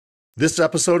This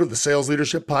episode of the Sales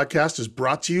Leadership Podcast is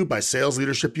brought to you by Sales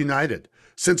Leadership United.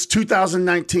 Since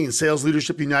 2019, Sales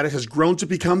Leadership United has grown to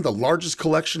become the largest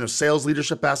collection of sales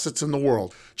leadership assets in the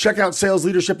world. Check out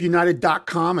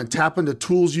salesleadershipunited.com and tap into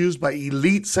tools used by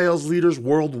elite sales leaders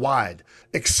worldwide.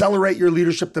 Accelerate your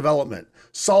leadership development.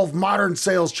 Solve modern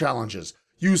sales challenges.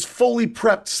 Use fully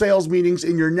prepped sales meetings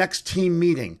in your next team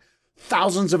meeting.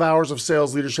 Thousands of hours of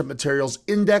sales leadership materials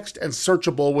indexed and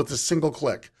searchable with a single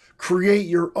click. Create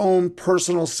your own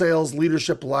personal sales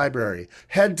leadership library.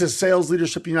 Head to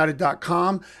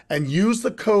salesleadershipunited.com and use the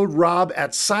code ROB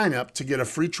at signup to get a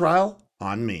free trial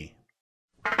on me.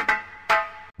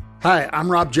 Hi,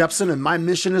 I'm Rob Jepson, and my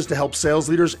mission is to help sales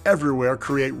leaders everywhere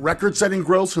create record-setting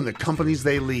growth from the companies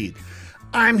they lead.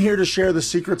 I'm here to share the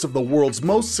secrets of the world's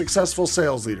most successful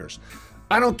sales leaders.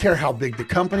 I don't care how big the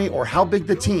company or how big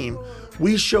the team,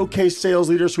 we showcase sales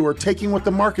leaders who are taking what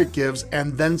the market gives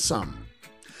and then some.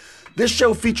 This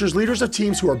show features leaders of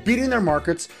teams who are beating their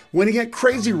markets, winning at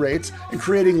crazy rates, and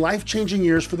creating life-changing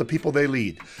years for the people they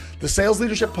lead. The Sales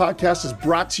Leadership Podcast is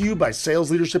brought to you by Sales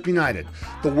Leadership United,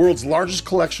 the world's largest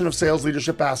collection of sales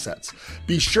leadership assets.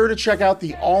 Be sure to check out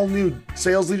the all-new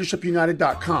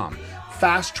salesleadershipunited.com.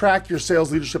 Fast track your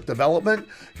sales leadership development,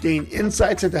 gain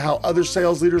insights into how other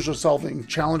sales leaders are solving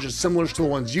challenges similar to the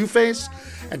ones you face,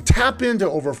 and tap into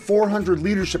over 400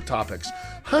 leadership topics,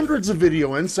 hundreds of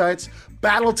video insights,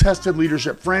 battle-tested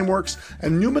leadership frameworks,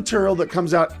 and new material that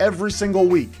comes out every single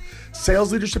week.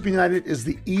 Sales Leadership United is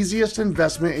the easiest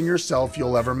investment in yourself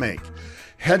you'll ever make.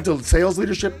 Head to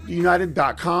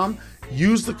salesleadershipunited.com,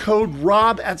 use the code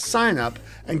ROB at signup,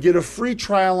 and get a free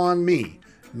trial on me.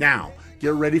 Now,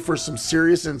 get ready for some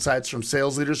serious insights from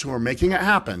sales leaders who are making it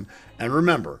happen. And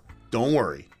remember, don't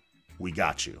worry, we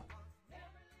got you.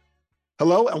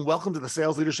 Hello, and welcome to the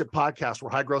Sales Leadership Podcast,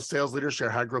 where high-growth sales leaders share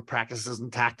high-growth practices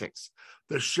and tactics.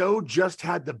 The show just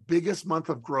had the biggest month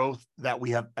of growth that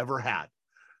we have ever had.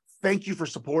 Thank you for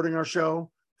supporting our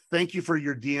show. Thank you for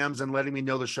your DMs and letting me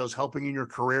know the show's helping in your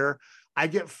career. I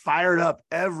get fired up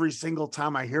every single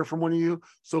time I hear from one of you,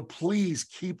 so please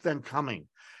keep them coming.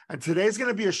 And today's going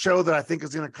to be a show that I think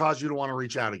is going to cause you to want to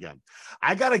reach out again.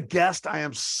 I got a guest I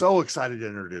am so excited to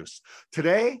introduce.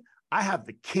 Today, I have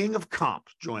the king of comp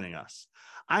joining us.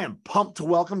 I am pumped to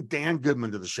welcome Dan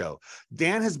Goodman to the show.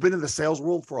 Dan has been in the sales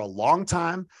world for a long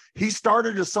time. He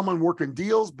started as someone working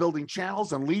deals, building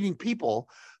channels, and leading people.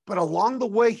 But along the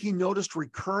way, he noticed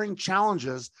recurring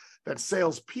challenges that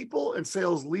salespeople and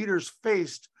sales leaders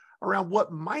faced around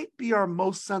what might be our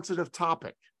most sensitive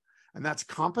topic, and that's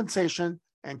compensation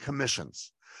and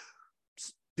commissions.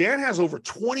 Dan has over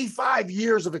 25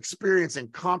 years of experience in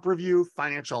comp review,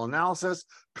 financial analysis,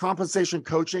 compensation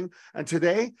coaching, and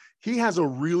today he has a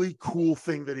really cool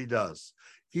thing that he does.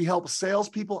 He helps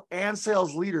salespeople and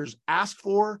sales leaders ask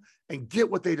for and get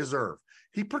what they deserve.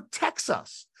 He protects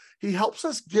us. He helps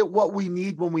us get what we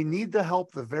need when we need the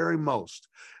help the very most.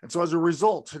 And so as a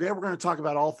result, today we're going to talk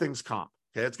about all things comp.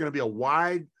 Okay, it's going to be a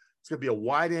wide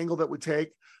angle that we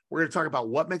take. We're going to talk about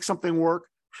what makes something work,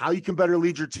 how you can better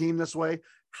lead your team this way,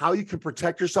 how you can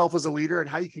protect yourself as a leader, and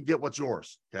how you can get what's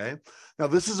yours, okay? Now,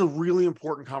 this is a really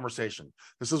important conversation.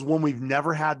 This is one we've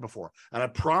never had before, and I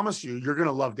promise you, you're going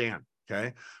to love Dan,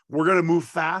 okay? We're going to move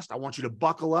fast. I want you to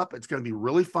buckle up. It's going to be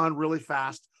really fun, really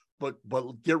fast, but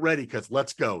get ready because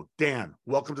let's go. Dan,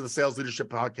 welcome to the Sales Leadership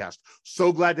Podcast.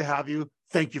 So glad to have you.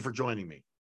 Thank you for joining me.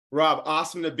 Rob,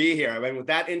 awesome to be here. I mean, with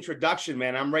that introduction,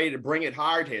 man, I'm ready to bring it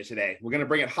hard here today. We're going to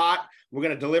bring it hot. We're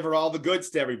going to deliver all the goods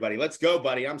to everybody. Let's go,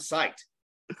 buddy. I'm psyched.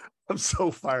 I'm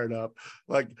so fired up.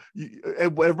 Like, what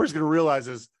everybody's going to realize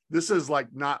is this is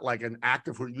like not like an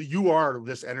active, you are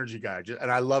this energy guy. And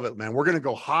I love it, man. We're going to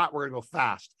go hot. We're going to go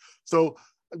fast. So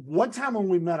one time when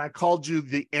we met, I called you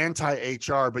the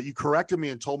anti-HR, but you corrected me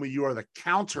and told me you are the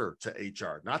counter to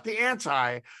HR, not the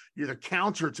anti, you're the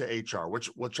counter to HR,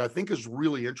 which I think is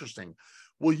really interesting.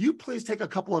 Will you please take a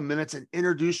couple of minutes and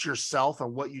introduce yourself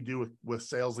and what you do with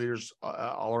sales leaders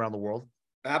all around the world?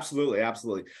 Absolutely.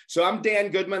 Absolutely. So I'm Dan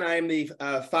Goodman. I am the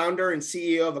founder and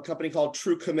CEO of a company called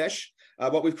TruCommish.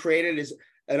 What we've created is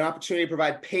an opportunity to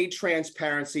provide paid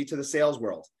transparency to the sales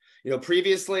world.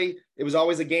 Previously it was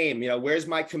always a game, where's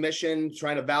my commission,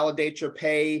 trying to validate your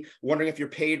pay, wondering if you're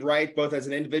paid right, both as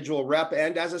an individual rep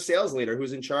and as a sales leader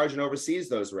who's in charge and oversees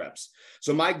those reps.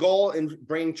 So my goal in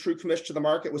bringing TruCommish to the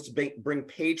market was to bring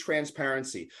paid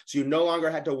transparency. So you no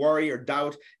longer had to worry or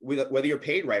doubt whether you're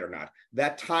paid right or not.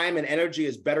 That time and energy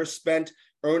is better spent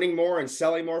earning more and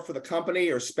selling more for the company,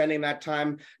 or spending that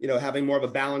time, having more of a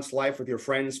balanced life with your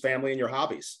friends, family, and your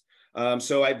hobbies.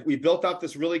 We built out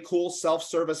this really cool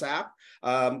self-service app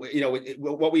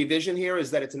What we envision here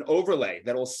is that it's an overlay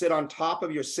that will sit on top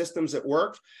of your systems at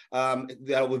work,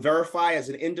 that will verify as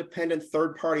an independent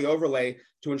third-party overlay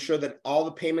to ensure that all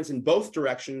the payments in both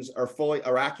directions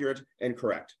are accurate and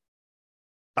correct.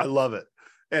 I love it.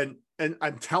 And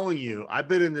I'm telling you, I've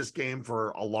been in this game for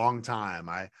a long time.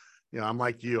 I'm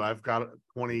like you, I've got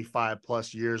 25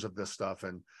 plus years of this stuff.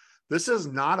 And this is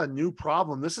not a new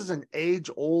problem. This is an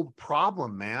age-old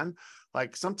problem, man.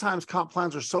 Like sometimes comp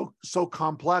plans are so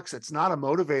complex. It's not a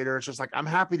motivator. It's just like, I'm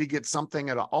happy to get something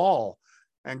at all.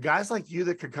 And guys like you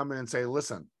that can come in and say,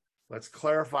 listen, let's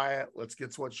clarify it. Let's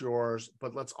get what's yours,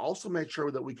 but let's also make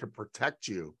sure that we can protect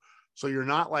you. So you're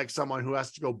not like someone who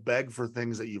has to go beg for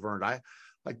things that you've earned.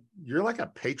 You're like a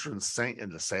patron saint in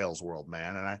the sales world,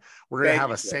 man. And we're going to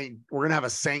have a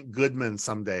Saint Goodman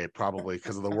someday, probably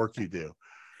because of the work you do.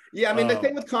 Yeah, I mean, the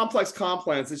thing with complex comp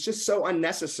plans, it's just so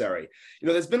unnecessary.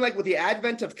 There's been with the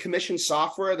advent of commission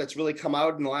software that's really come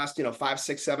out in the last, 5,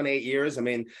 6, 7, 8 years. I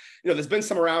mean, there's been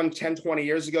some around 10, 20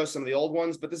 years ago, some of the old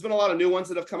ones, but there's been a lot of new ones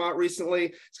that have come out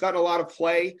recently. It's gotten a lot of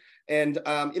play. And,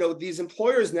 these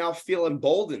employers now feel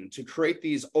emboldened to create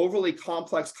these overly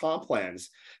complex comp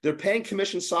plans. They're paying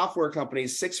commission software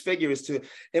companies 6 figures to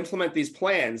implement these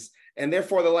plans. And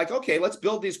therefore, they're like, okay, let's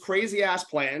build these crazy ass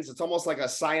plans. It's almost like a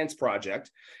science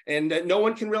project. And no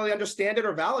one can really understand it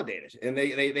or validate it. And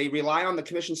they rely on the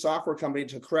commission software company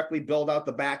to correctly build out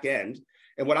the back end.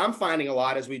 And what I'm finding a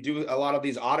lot as we do a lot of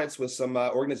these audits with some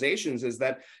organizations is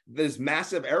that there's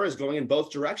massive errors going in both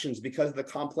directions because of the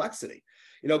complexity.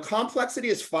 Complexity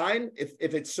is fine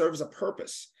if it serves a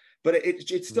purpose, but it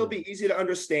should still be easy to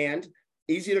understand,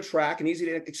 easy to track, and easy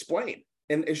to explain.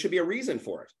 And it should be a reason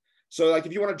for it. So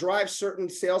if you want to drive certain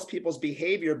salespeople's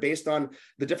behavior based on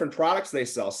the different products they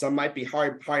sell, some might be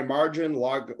high margin,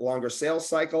 longer sales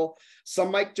cycle.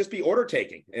 Some might just be order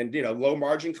taking and, low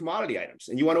margin commodity items.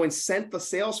 And you want to incent the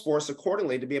sales force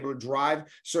accordingly to be able to drive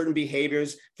certain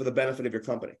behaviors for the benefit of your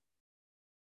company.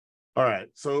 All right.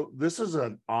 So this is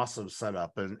an awesome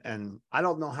setup. And I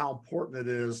don't know how important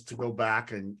it is to go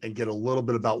back and get a little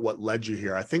bit about what led you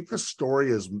here. I think the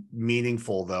story is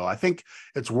meaningful, though. I think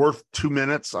it's worth 2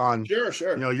 minutes on,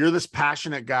 Sure. You're this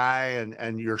passionate guy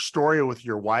and your story with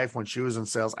your wife when she was in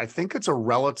sales. I think it's a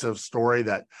relative story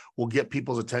that will get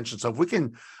people's attention. So if we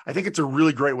can, I think it's a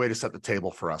really great way to set the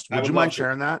table for us. Would you mind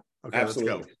sharing that? Okay,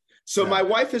 absolutely. Let's go. So my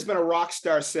wife has been a rock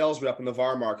star sales rep in the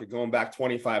VAR market going back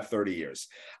 25, 30 years.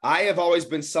 I have always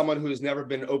been someone who's never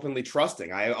been openly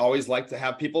trusting. I always like to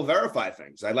have people verify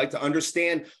things. I'd like to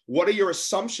understand what are your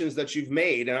assumptions that you've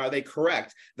made and are they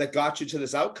correct that got you to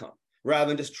this outcome rather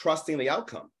than just trusting the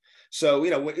outcome. So,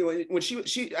 when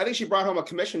she I think she brought home a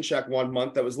commission check one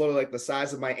month that was literally like the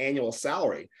size of my annual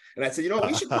salary. And I said,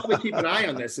 we should probably keep an eye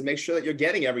on this and make sure that you're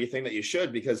getting everything that you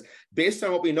should, because based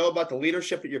on what we know about the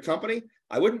leadership at your company,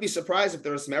 I wouldn't be surprised if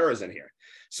there are some errors in here.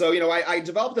 So, I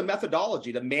developed a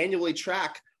methodology to manually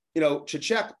track, to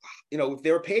check, if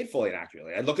they were paid fully and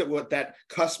accurately. I look at what that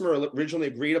customer originally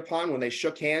agreed upon when they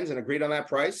shook hands and agreed on that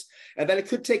price. And then it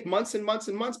could take months and months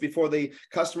and months before the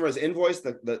customer is invoiced,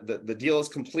 the deal is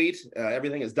complete,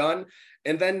 everything is done.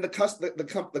 And then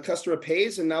the customer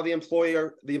pays, and now the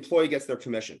employee gets their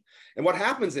commission. And what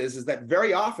happens is that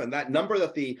very often that number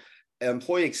that the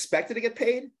employee expected to get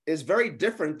paid is very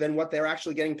different than what they're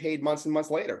actually getting paid months and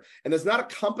months later. And there's not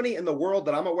a company in the world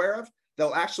that I'm aware of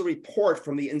they'll actually report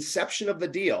from the inception of the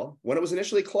deal when it was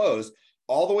initially closed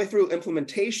all the way through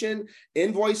implementation,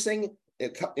 invoicing,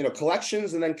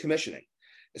 collections, and then commissioning.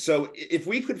 So if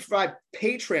we could provide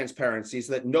pay transparency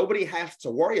so that nobody has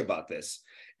to worry about this,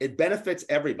 it benefits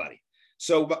everybody.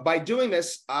 So by doing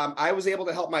this, I was able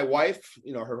to help my wife,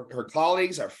 her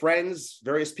colleagues, our friends,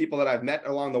 various people that I've met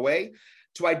along the way,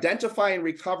 to identify and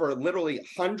recover literally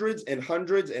hundreds and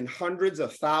hundreds and hundreds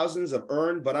of thousands of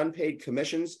earned but unpaid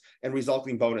commissions and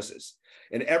resulting bonuses.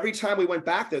 And every time we went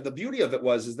back there, the beauty of it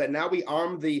is that now we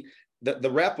armed the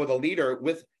rep or the leader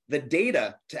with the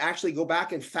data to actually go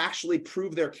back and factually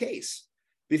prove their case.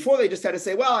 Before, they just had to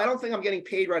say, well, I don't think I'm getting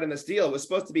paid right in this deal. It was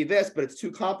supposed to be this, but it's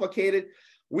too complicated.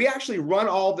 We actually run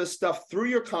all this stuff through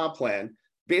your comp plan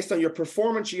based on your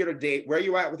performance year to date, where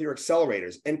you're at with your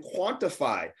accelerators, and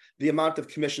quantify the amount of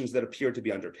commissions that appear to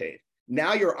be underpaid.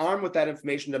 Now you're armed with that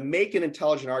information to make an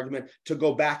intelligent argument to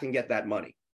go back and get that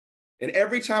money. And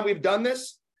every time we've done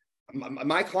this,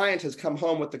 my client has come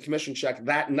home with the commission check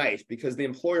that night because the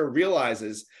employer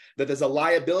realizes that there's a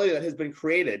liability that has been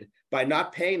created by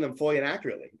not paying them fully and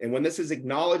accurately. And when this is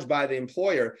acknowledged by the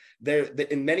employer,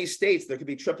 in many states, there could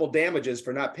be triple damages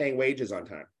for not paying wages on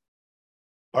time.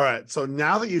 All right. So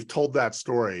now that you've told that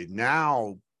story,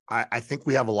 now I think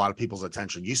we have a lot of people's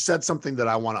attention. You said something that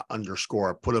I want to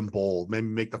underscore, put in bold, maybe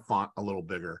make the font a little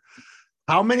bigger.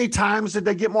 How many times did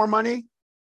they get more money?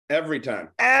 Every time.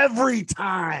 Every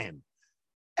time.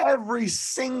 Every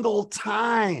single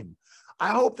time. I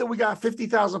hope that we got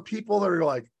 50,000 people that are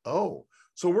like, oh,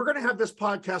 so we're going to have this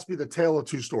podcast be the tale of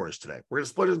two stories today. We're going to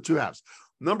split it in two halves.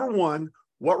 Number one,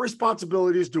 what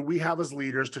responsibilities do we have as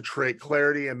leaders to create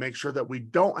clarity and make sure that we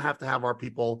don't have to have our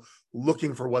people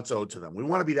looking for what's owed to them? We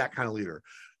want to be that kind of leader.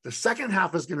 The second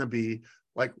half is going to be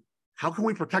like, how can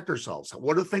we protect ourselves?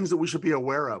 What are the things that we should be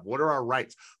aware of? What are our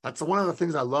rights? That's one of the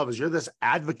things I love is you're this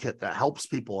advocate that helps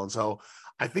people. And so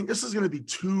I think this is going to be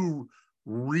two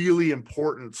really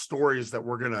important stories that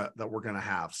we're going to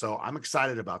have. So I'm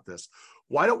excited about this.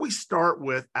 Why don't we start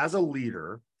with, as a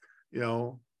leader,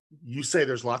 you say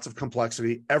there's lots of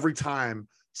complexity. Every time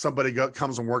somebody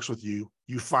comes and works with you,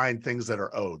 you find things that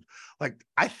are owed. Like,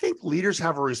 I think leaders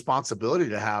have a responsibility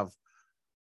to have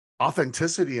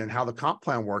authenticity in how the comp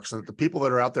plan works, and that the people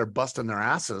that are out there busting their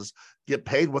asses get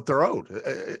paid what they're owed.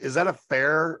 Is that a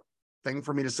fair thing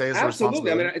for me to say?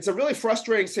 Absolutely. I mean, it's a really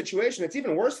frustrating situation. It's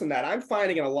even worse than that. I'm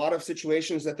finding in a lot of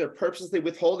situations that they're purposely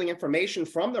withholding information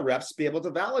from the reps to be able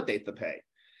to validate the pay.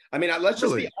 I mean, let's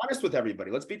just be honest with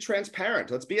everybody. Let's be transparent.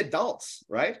 Let's be adults,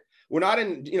 right? We're not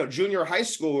in junior high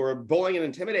school or bullying and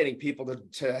intimidating people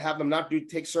to have them not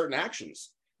take certain actions,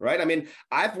 right? I mean,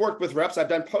 I've worked with reps. I've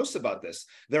done posts about this.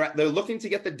 They're looking to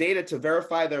get the data to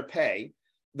verify their pay.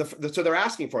 So they're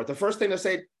asking for it. The first thing they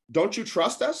say, don't you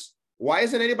trust us? Why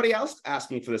isn't anybody else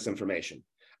asking for this information?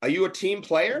 Are you a team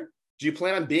player? Do you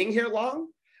plan on being here long?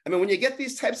 I mean, when you get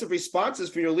these types of responses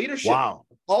from your leadership, wow,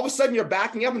 all of a sudden you're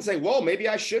backing up and saying, whoa, maybe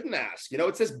I shouldn't ask.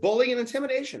 It's this bullying and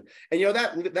intimidation. And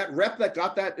that rep that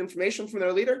got that information from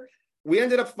their leader, we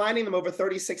ended up finding them over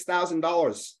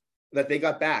 $36,000 that they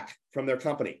got back from their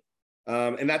company.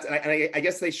 And I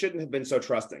guess they shouldn't have been so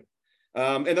trusting.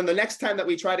 And then the next time that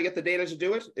we tried to get the data to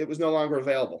do it, it was no longer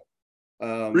available.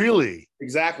 Really?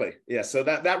 Exactly. Yeah. So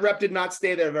that rep did not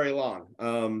stay there very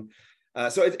long.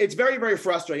 So it's very, very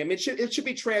frustrating. I mean, it should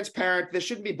be transparent. There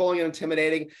shouldn't be bullying and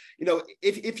intimidating.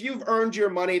 If you've earned your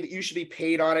money, that you should be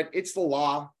paid on it. It's the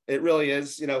law. It really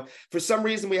is. For some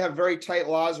reason, we have very tight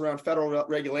laws around federal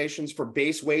regulations for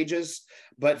base wages.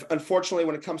 But unfortunately,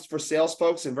 when it comes for sales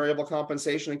folks and variable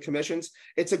compensation and commissions,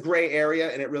 it's a gray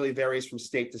area, and it really varies from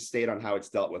state to state on how it's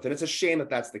dealt with. And it's a shame that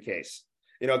that's the case.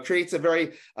 It creates a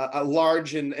very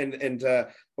large and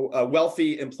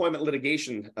wealthy employment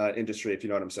litigation industry, if you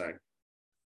know what I'm saying.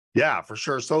 Yeah, for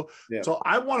sure. So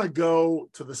I want to go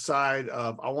to the side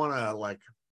of, I want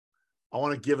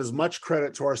to give as much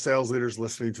credit to our sales leaders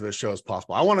listening to this show as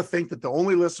possible. I want to think that the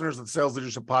only listeners of the Sales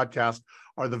Leadership Podcast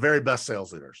are the very best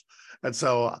sales leaders. And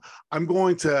so I'm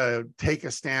going to take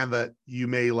a stand that you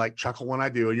may chuckle when I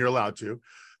do, and you're allowed to,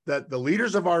 that the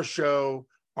leaders of our show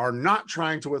are not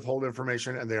trying to withhold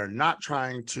information, and they are not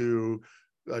trying to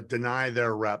deny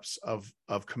their reps of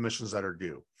commissions that are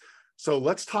due. So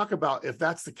let's talk about, if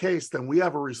that's the case, then we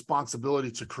have a responsibility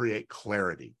to create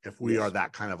clarity if we are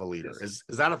that kind of a leader. Is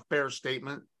that a fair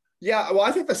statement? Yeah, well,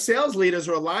 I think the sales leaders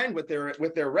are aligned with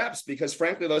their reps, because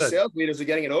frankly, those sales leaders are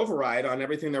getting an override on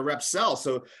everything their reps sell.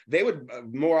 So they would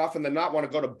more often than not want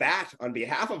to go to bat on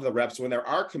behalf of the reps when there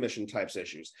are commission types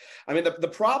issues. I mean, the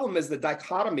problem is the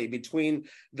dichotomy between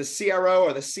the CRO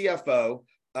or the CFO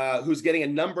who's getting a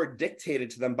number dictated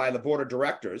to them by the board of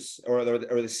directors or the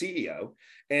CEO.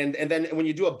 And then when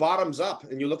you do a bottoms up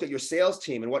and you look at your sales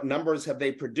team and what numbers have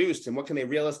they produced and what can they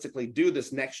realistically do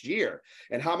this next year,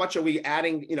 and how much are we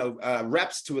adding,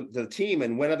 reps to the team,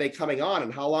 and when are they coming on,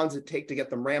 and how long does it take to get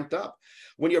them ramped up?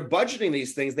 When you're budgeting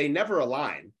these things, they never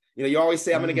align. You always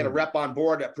say, I'm going to get a rep on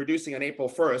board at producing on April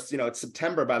 1st. It's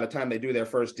September by the time they do their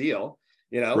first deal.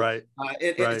 Right.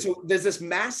 So there's this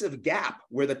massive gap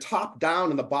where the top down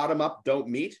and the bottom up don't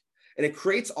meet. And it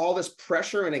creates all this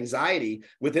pressure and anxiety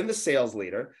within the sales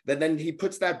leader that then he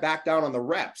puts that back down on the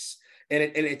reps.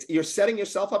 And you're setting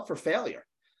yourself up for failure.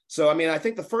 So, I mean, I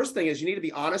think the first thing is you need to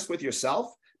be honest with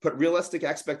yourself, put realistic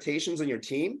expectations on your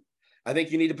team. I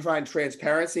think you need to provide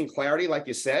transparency and clarity, like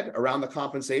you said, around the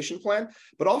compensation plan,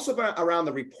 but also around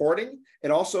the reporting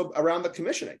and also around the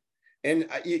commissioning. And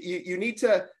you need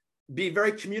to be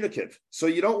very communicative. So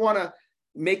you don't want to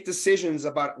make decisions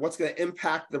about what's going to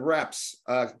impact the reps'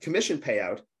 commission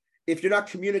payout if you're not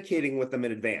communicating with them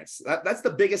in advance. That's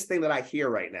the biggest thing that I hear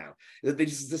right now. That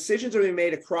these decisions are being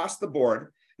made across the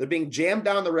board. They're being jammed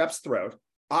down the rep's throat.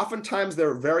 Oftentimes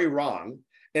they're very wrong,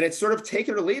 and it's sort of take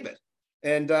it or leave it.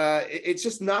 And it's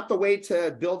just not the way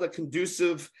to build a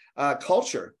conducive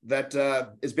culture that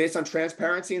is based on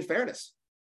transparency and fairness.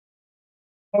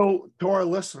 So to our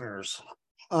listeners,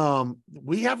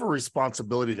 we have a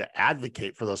responsibility to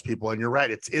advocate for those people. And you're right,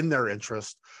 it's in their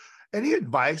interest. Any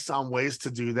advice on ways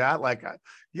to do that? Like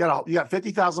you got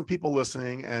 50,000 people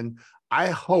listening, and I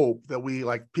hope that we,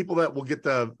 like, people that will get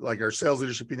like our Sales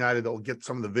Leadership United, that will get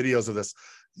some of the videos of this.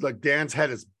 Like Dan's head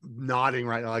is nodding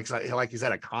right now, like he's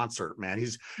at a concert, man.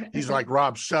 He's like,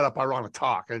 Rob, shut up, I want to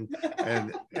talk.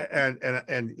 And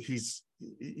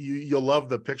you'll love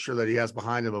the picture that he has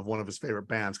behind him of one of his favorite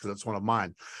bands, because it's one of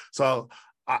mine. So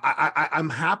I'm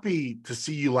happy to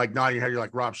see you like nodding your head. You're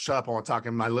like, Rob, shut up, I want to talk.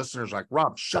 And my listeners are like,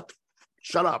 Rob, shut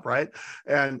up, right?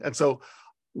 And so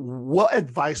what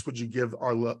advice would you give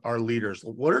our leaders?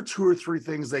 What are 2 or 3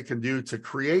 things they can do to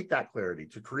create that clarity,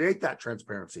 to create that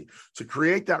transparency, to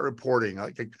create that reporting?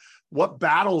 Like what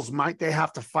battles might they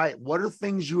have to fight? What are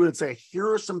things you would say,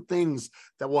 here are some things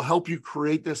that will help you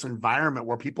create this environment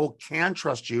where people can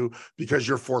trust you because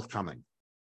you're forthcoming?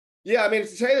 Yeah, I mean,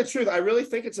 to tell you the truth, I really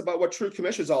think it's about what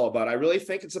TruCommish is all about. I really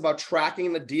think it's about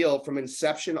tracking the deal from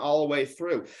inception all the way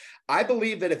through. I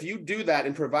believe that if you do that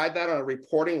and provide that on a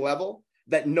reporting level,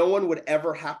 that no one would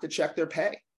ever have to check their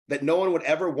pay, that no one would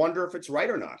ever wonder if it's right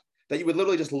or not, that you would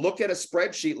literally just look at a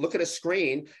spreadsheet, look at a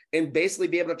screen, and basically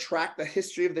be able to track the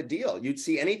history of the deal. You'd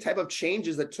see any type of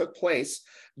changes that took place,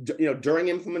 during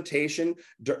implementation,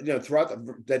 throughout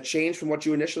that change from what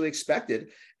you initially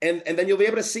expected. And then you'll be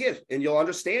able to see it and you'll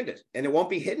understand it, and it won't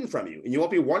be hidden from you, and you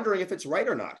won't be wondering if it's right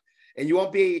or not. And you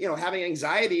won't be, having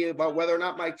anxiety about whether or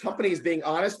not my company is being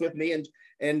honest with me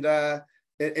and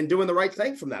doing the right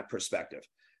thing from that perspective.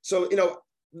 So,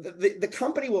 the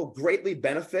company will greatly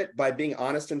benefit by being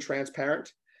honest and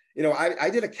transparent. I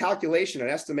did a calculation, an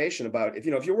estimation about if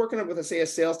you're working with, a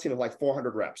sales team of like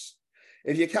 400 reps.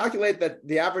 If you calculate that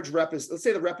the average rep is, let's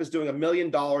say the rep is doing $1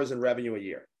 million in revenue a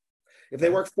year. If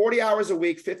they work 40 hours a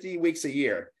week, 50 weeks a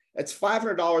year, that's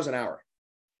 $500 an hour.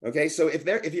 Okay. So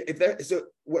so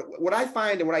what I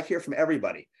find and what I hear from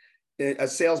everybody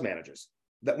as sales managers,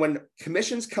 that when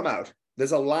commissions come out,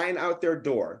 there's a line out their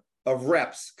door of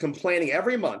reps complaining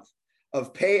every month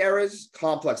of pay errors,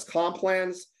 complex comp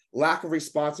plans, lack of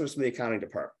responsiveness from the accounting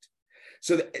department.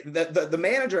 So the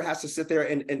manager has to sit there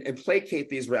and placate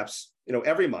these reps,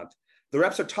 every month. The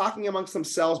reps are talking amongst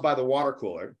themselves by the water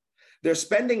cooler. They're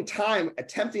spending time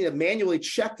attempting to manually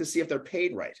check to see if they're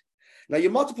paid right. Now you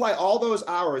multiply all those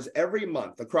hours every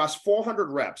month across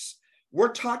 400 reps,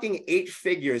 we're talking 8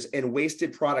 figures in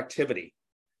wasted productivity,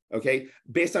 okay,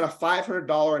 based on a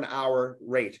 $500 an hour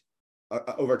rate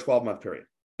over a 12-month period.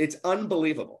 It's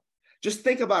unbelievable. Just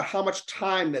think about how much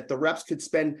time that the reps could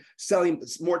spend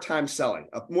more time selling,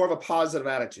 more of a positive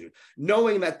attitude,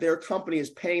 knowing that their company is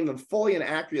paying them fully and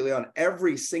accurately on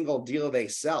every single deal they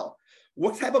sell.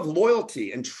 What type of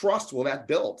loyalty and trust will that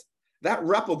build? That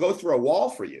rep will go through a wall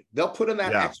for you. They'll put in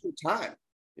that extra time.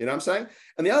 You know what I'm saying?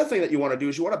 And the other thing that you want to do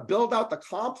is you want to build out the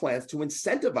comp plans to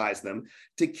incentivize them,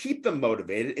 to keep them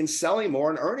motivated in selling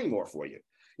more and earning more for you.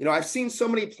 I've seen so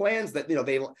many plans that, the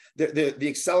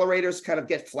accelerators kind of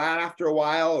get flat after a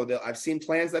while, or I've seen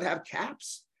plans that have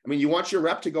caps. I mean, you want your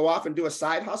rep to go off and do a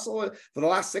side hustle for the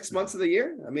last 6 months of the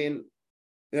year? I mean,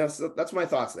 so that's my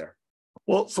thoughts there.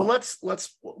 Well, so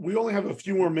we only have a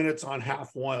few more minutes on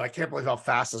half one. I can't believe how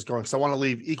fast it's going. So I want to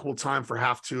leave equal time for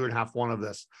half two and half one of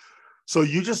this. So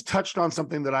you just touched on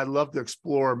something that I'd love to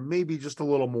explore, maybe just a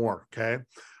little more. Okay.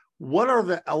 What are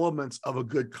the elements of a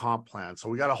good comp plan? So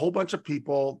we got a whole bunch of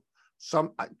people.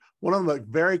 One of the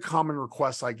very common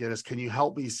requests I get is, can you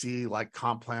help me see like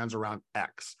comp plans around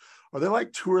X? Are there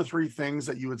like 2 or 3 things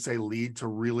that you would say lead to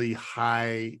really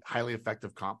highly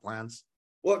effective comp plans?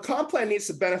 Well, a comp plan needs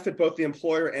to benefit both the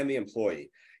employer and the employee.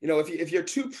 If you're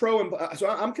too so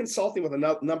I'm consulting with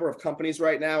a number of companies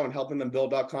right now and helping them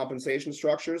build out compensation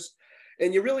structures.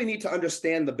 And you really need to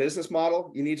understand the business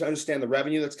model. You need to understand the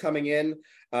revenue that's coming in.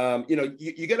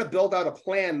 You got to build out a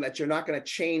plan that you're not going to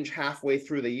change halfway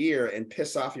through the year and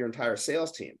piss off your entire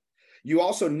sales team. You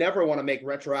also never want to make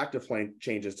retroactive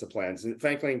changes to plans. And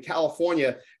frankly, in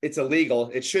California, it's illegal.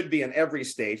 It should be in every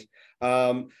state.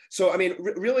 So, I mean,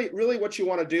 really what you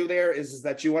want to do there is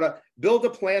that you want to build a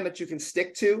plan that you can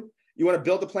stick to. You want to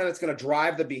build a plan that's going to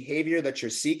drive the behavior that you're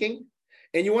seeking.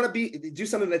 And you want to do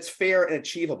something that's fair and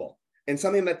achievable, and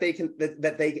something that they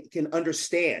can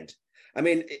understand. I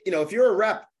mean, if you're a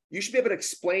rep, you should be able to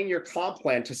explain your comp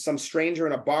plan to some stranger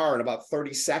in a bar in about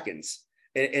 30 seconds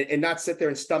and not sit there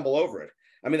and stumble over it.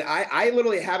 I mean, I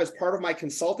literally have, as part of my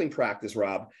consulting practice,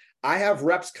 Rob, I have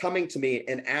reps coming to me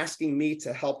and asking me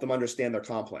to help them understand their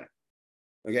comp plan.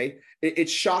 Okay.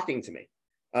 It's shocking to me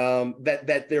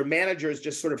that their managers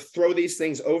just sort of throw these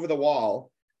things over the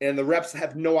wall, and the reps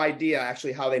have no idea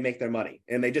actually how they make their money.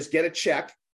 And they just get a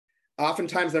check.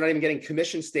 Oftentimes, they're not even getting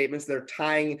commission statements. They're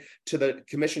tying to the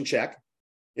commission check.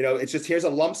 It's just, here's a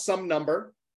lump sum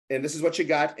number, and this is what you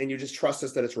got, and you just trust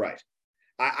us that it's right.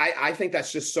 I think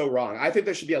that's just so wrong. I think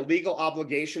there should be a legal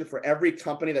obligation for every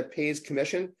company that pays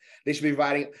commission. They should be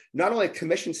providing not only a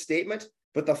commission statement,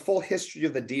 but the full history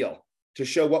of the deal to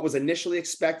show what was initially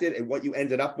expected and what you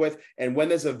ended up with. And when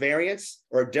there's a variance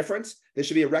or a difference, there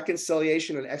should be a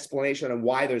reconciliation and explanation on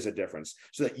why there's a difference,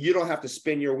 so that you don't have to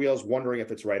spin your wheels wondering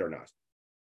if it's right or not.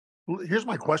 Well, here's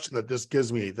my question that this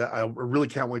gives me that I really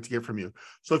can't wait to get from you.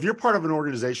 So if you're part of an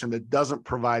organization that doesn't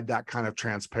provide that kind of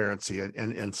transparency and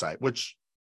insight, which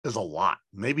is a lot,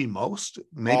 maybe most,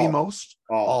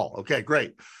 all. Okay,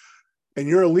 great. And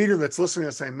you're a leader that's listening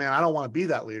and saying, man, I don't want to be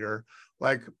that leader.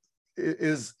 Like,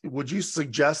 would you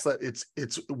suggest that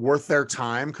it's worth their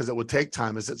time? Because it would take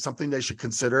time. Is it something they should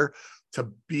consider to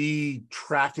be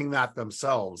tracking that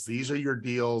themselves? These are your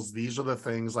deals. These are the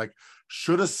things. Like,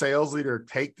 should a sales leader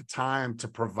take the time to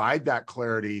provide that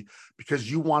clarity because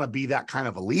you want to be that kind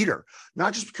of a leader?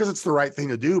 Not just because it's the right thing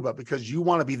to do, but because you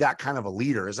want to be that kind of a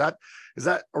leader. Is that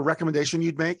a recommendation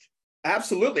you'd make?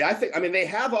 Absolutely. I mean, they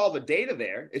have all the data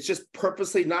there. It's just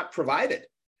purposely not provided.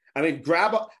 I mean,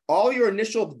 grab all your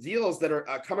initial deals that are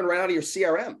coming right out of your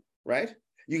CRM, right?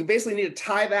 You basically need to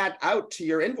tie that out to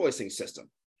your invoicing system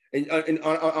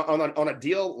on a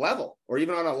deal level, or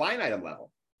even on a line item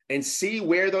level, and see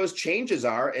where those changes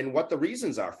are and what the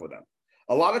reasons are for them.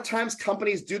 A lot of times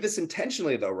companies do this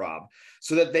intentionally though, Rob,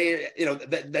 so that they,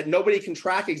 that nobody can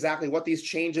track exactly what these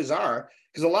changes are.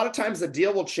 Because a lot of times the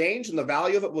deal will change and the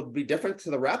value of it will be different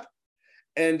to the rep.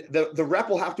 And the rep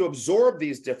will have to absorb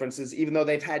these differences, even though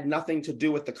they've had nothing to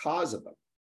do with the cause of them.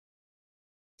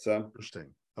 So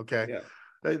interesting. Okay.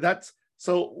 Yeah. That's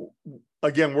so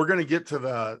again, we're going to get to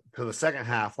the second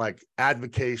half, like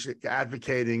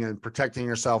advocating and protecting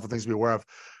yourself and things to be aware of.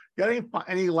 Got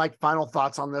any like final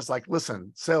thoughts on this? Like,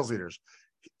 listen, sales leaders,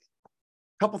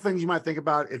 a couple things you might think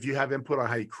about if you have input on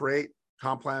how you create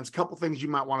comp plans, a couple things you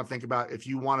might want to think about if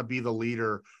you want to be the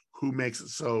leader who makes it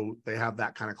so they have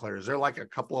that kind of clarity. Is there like a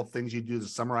couple of things you do to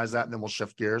summarize that, and then we'll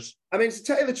shift gears? I mean, to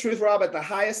tell you the truth, Rob, at the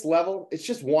highest level, it's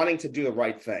just wanting to do the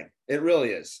right thing. It really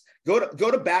is. Go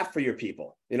to bat for your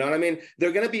people. You know what I mean? There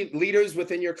are going to be leaders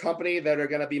within your company that are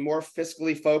going to be more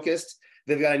fiscally focused.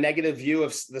 They've got a negative view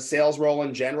of the sales role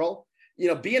in general.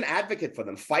 Be an advocate for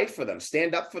them, fight for them,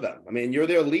 stand up for them. I mean, you're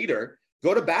their leader.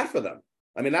 Go to bat for them.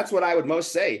 I mean, that's what I would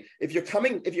most say. If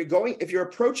you're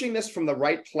approaching this from the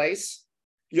right place,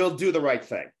 you'll do the right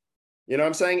thing. You know what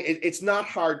I'm saying? It's not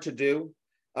hard to do.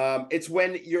 It's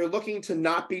when you're looking to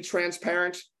not be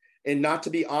transparent and not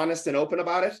to be honest and open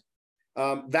about it.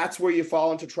 That's where you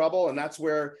fall into trouble. And that's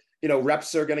where,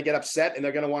 reps are going to get upset and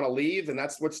they're going to want to leave. And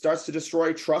that's what starts to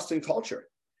destroy trust and culture.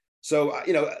 So,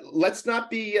 let's not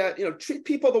be, treat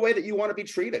people the way that you want to be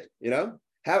treated,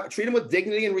 treat them with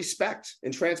dignity and respect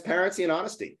and transparency and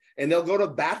honesty, and they'll go to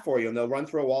bat for you and they'll run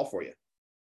through a wall for you.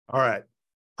 All right.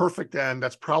 Perfect. And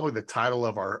that's probably the title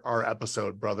of our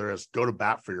episode, brother, is go to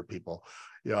bat for your people.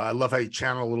 I love how you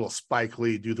channel a little Spike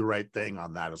Lee, do the right thing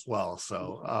on that as well.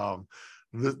 So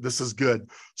this is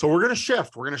good. So we're going to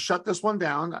shift. We're going to shut this one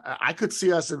down. I could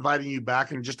see us inviting you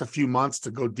back in just a few months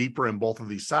to go deeper in both of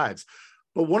these sides.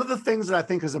 But one of the things that I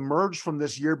think has emerged from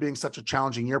this year being such a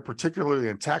challenging year, particularly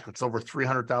in tech, it's over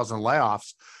 300,000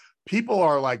 layoffs. People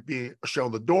are like being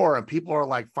shown the door, and people are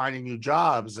like finding new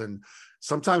jobs. And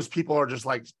sometimes people are just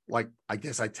like, I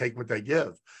guess I take what they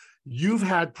give. You've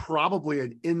had probably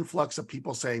an influx of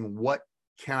people saying, what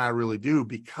can I really do?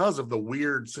 Because of the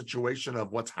weird situation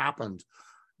of what's happened.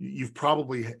 You've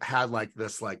probably had like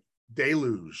this like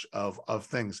deluge of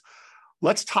things.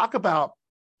 Let's talk about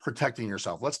protecting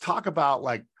yourself. Let's talk about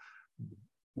like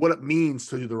what it means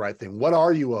to do the right thing. What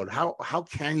are you owed? How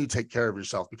can you take care of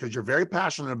yourself? Because you're very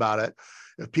passionate about it.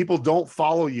 If people don't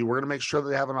follow you, we're going to make sure that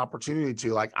they have an opportunity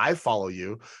to. Like, I follow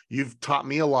you. You've taught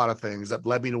me a lot of things that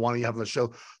led me to wanting to have on the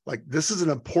show. Like, this is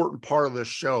an important part of this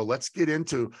show. Let's get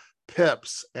into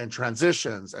PIPs and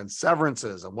transitions and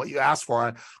severances and what you asked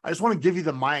for. I just want to give you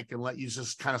the mic and let you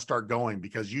just kind of start going,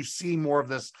 because you see more of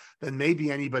this than maybe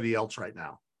anybody else right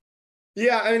now.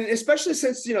 Yeah, and especially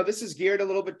since, this is geared a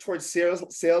little bit towards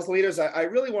sales leaders, I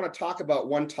really want to talk about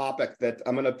one topic that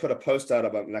I'm going to put a post out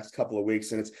about the next couple of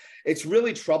weeks, and it's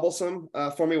really troublesome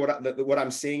for me what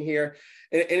I'm seeing here,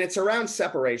 and it's around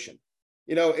separation.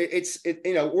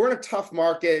 We're in a tough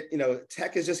market.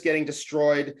 Tech is just getting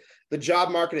destroyed. The job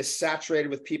market is saturated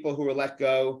with people who were let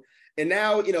go, and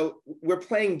now we're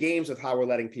playing games with how we're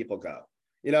letting people go.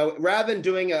 Rather than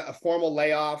doing a formal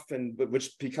layoff and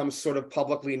which becomes sort of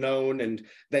publicly known and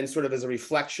then sort of as a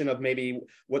reflection of maybe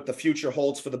what the future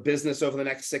holds for the business over the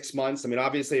next 6 months. I mean,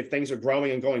 obviously, if things are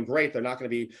growing and going great, they're not going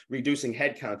to be reducing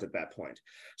headcount at that point.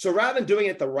 So rather than doing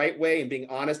it the right way and being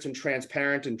honest and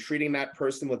transparent and treating that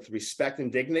person with respect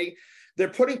and dignity, they're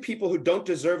putting people who don't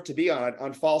deserve to be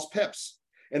on false PIPs.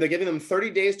 And they're giving them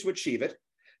 30 days to achieve it.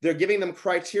 They're giving them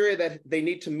criteria that they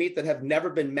need to meet that have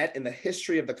never been met in the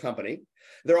history of the company.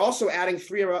 They're also adding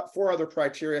 3 or 4 other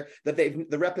criteria that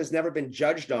the rep has never been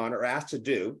judged on or asked to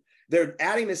do. They're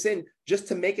adding this in just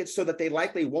to make it so that they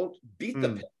likely won't beat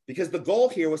the PIP, because the goal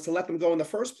here was to let them go in the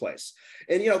first place.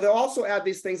 And they'll also add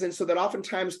these things in so that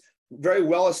oftentimes very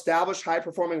well-established,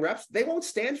 high-performing reps, they won't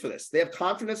stand for this. They have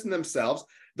confidence in themselves.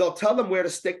 They'll tell them where to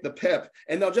stick the PIP,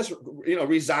 and they'll just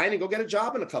resign and go get a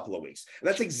job in a couple of weeks. And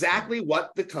that's exactly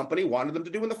what the company wanted them to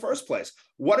do in the first place.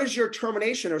 What is your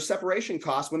termination or separation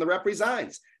cost when the rep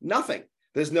resigns? Nothing.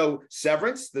 There's no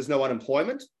severance. There's no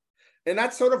unemployment. And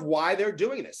that's sort of why they're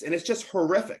doing this. And it's just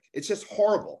horrific. It's just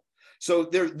horrible. So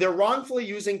they're wrongfully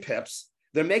using PIPs.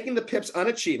 They're making the PIPs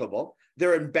unachievable.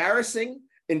 They're embarrassing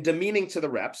and demeaning to the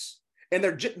reps. And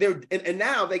and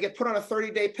now they get put on a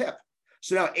 30-day PIP.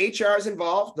 So now HR is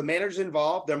involved, the manager's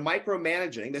involved, they're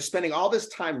micromanaging, they're spending all this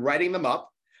time writing them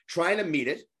up, trying to meet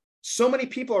it. So many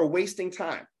people are wasting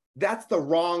time. That's the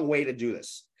wrong way to do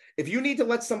this. If you need to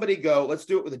let somebody go, let's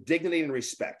do it with dignity and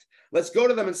respect. Let's go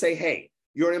to them and say, hey,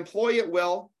 you're an employee at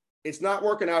will. It's not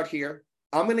working out here.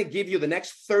 I'm going to give you the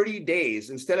next 30 days,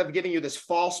 instead of giving you this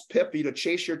false PIP for you to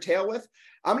chase your tail with,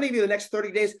 I'm going to give you the next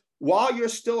 30 days while you're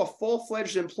still a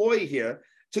full-fledged employee here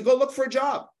to go look for a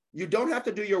job. You don't have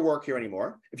to do your work here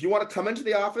anymore. If you want to come into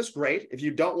the office, great. If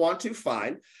you don't want to,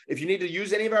 fine. If you need to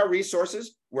use any of our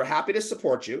resources, we're happy to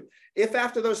support you. If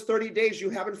after those 30 days you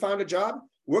haven't found a job,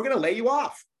 we're going to lay you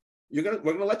off. We're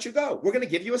going to let you go. We're going to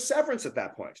give you a severance at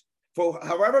that point. For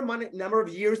however number of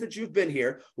years that you've been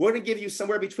here, we're going to give you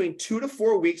somewhere between 2 to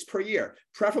 4 weeks per year,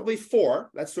 preferably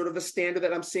 4. That's sort of the standard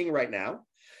that I'm seeing right now.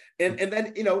 And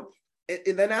then,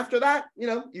 and then after that,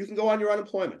 you can go on your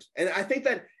unemployment. And I think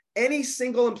that any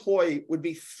single employee would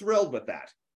be thrilled with that.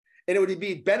 And it would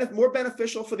be more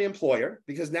beneficial for the employer,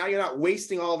 because now you're not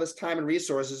wasting all this time and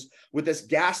resources with this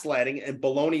gaslighting and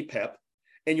baloney PIP,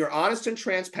 and you're honest and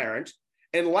transparent.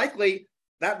 And likely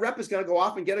that rep is going to go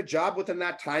off and get a job within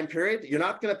that time period. You're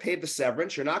not going to pay the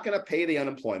severance. You're not going to pay the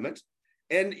unemployment.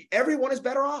 And everyone is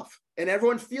better off, and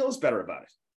everyone feels better about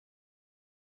it.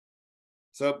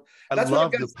 So that's what I'm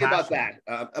going to say about that,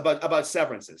 about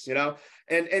severances, and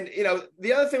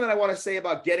the other thing that I want to say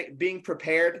about being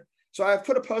prepared. So I've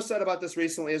put a post out about this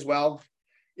recently as well.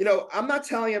 I'm not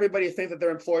telling everybody to think that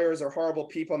their employers are horrible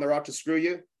people and they're out to screw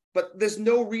you, but there's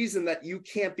no reason that you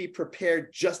can't be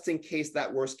prepared just in case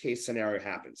that worst case scenario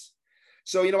happens.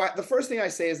 So, the first thing I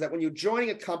say is that when you're joining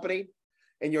a company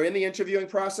and you're in the interviewing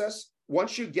process,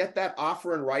 once you get that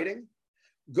offer in writing,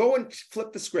 go and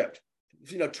flip the script.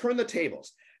 Turn the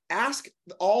tables. Ask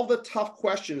all the tough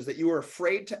questions that you were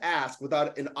afraid to ask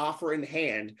without an offer in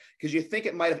hand, because you think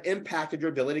it might have impacted your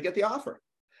ability to get the offer.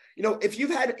 If you've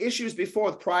had issues before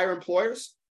with prior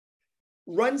employers,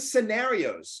 run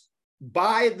scenarios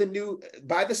by the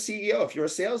CEO if you're a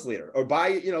sales leader, or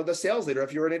by the sales leader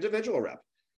if you're an individual rep,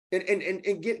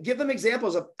 and give them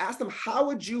examples of, ask them, how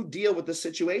would you deal with this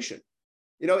situation?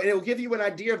 And it will give you an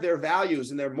idea of their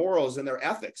values and their morals and their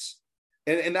ethics.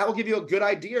 And that will give you a good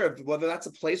idea of whether that's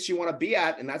a place you want to be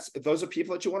at, and if those are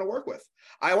people that you want to work with.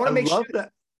 I want to make sure that.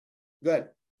 Go ahead.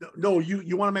 No,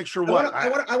 you want to make sure what?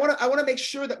 I want to make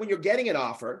sure that when you're getting an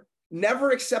offer, never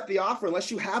accept the offer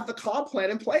unless you have the comp plan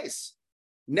in place.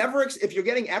 If you're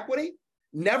getting equity,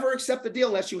 never accept the deal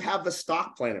unless you have the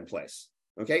stock plan in place.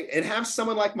 Okay, and have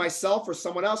someone like myself or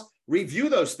someone else review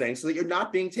those things so that you're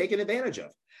not being taken advantage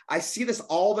of. I see this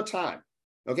all the time.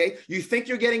 Okay, you think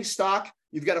you're getting stock.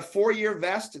 You've got a 4-year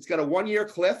vest. It's got a 1-year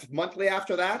cliff monthly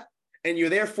after that. And you're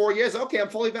there 4 years. Okay, I'm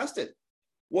fully vested.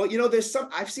 Well,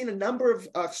 I've seen a number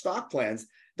of stock plans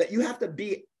that you have to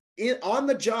be on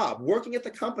the job, working at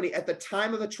the company at the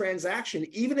time of the transaction,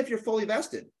 even if you're fully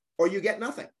vested, or you get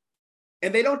nothing.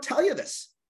 And they don't tell you this.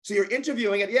 So you're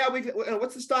interviewing it. Yeah,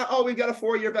 what's the stock? Oh, we've got a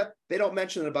 4-year vest. They don't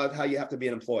mention about how you have to be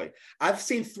an employee. I've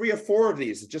seen 3 or 4 of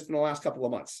these just in the last couple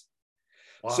of months.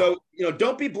 Wow. So,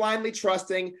 don't be blindly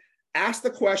trusting. Ask the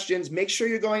questions, make sure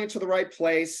you're going into the right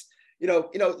place,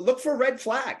 look for red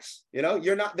flags.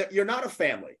 You're not a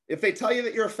family. If they tell you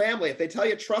that you're a family, if they tell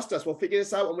you, trust us, we'll figure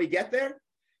this out when we get there.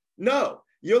 No,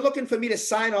 you're looking for me to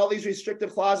sign all these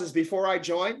restrictive clauses before I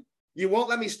join. You won't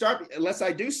let me start unless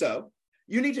I do so.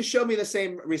 You need to show me the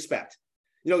same respect.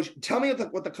 Tell me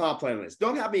what the comp plan is.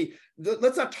 Don't have me,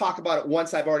 let's not talk about it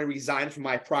once I've already resigned from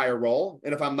my prior role.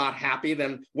 And if I'm not happy,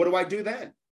 then what do I do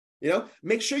then?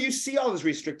 Make sure you see all those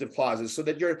restrictive clauses so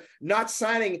that you're not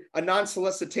signing a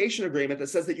non-solicitation agreement that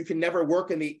says that you can never work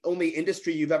in the only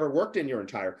industry you've ever worked in your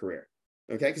entire career.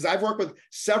 Okay, because I've worked with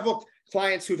several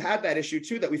clients who've had that issue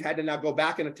too, that we've had to now go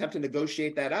back and attempt to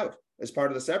negotiate that out as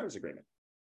part of the severance agreement.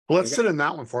 Well, let's sit in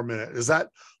that one for a minute. Is that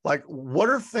like, what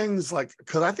are things like,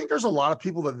 because I think there's a lot of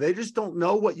people that they just don't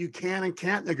know what you can and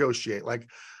can't negotiate. Like,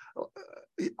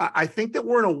 I think that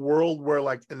we're in a world where,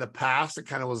 like, in the past, it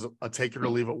kind of was a take it or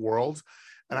leave it world.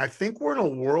 And I think we're in a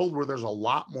world where there's a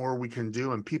lot more we can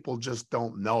do and people just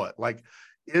don't know it. Like,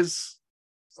 is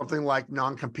something like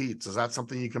non-competes, is that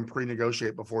something you can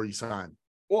pre-negotiate before you sign?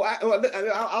 Well,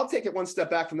 I'll take it one step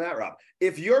back from that, Rob.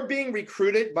 If you're being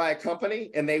recruited by a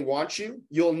company and they want you,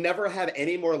 you'll never have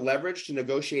any more leverage to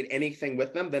negotiate anything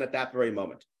with them than at that very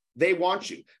moment. They want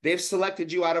you. They've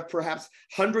selected you out of perhaps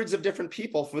hundreds of different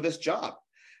people for this job.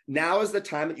 Now is the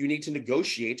time that you need to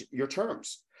negotiate your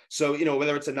terms. So,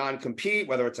 whether it's a non-compete,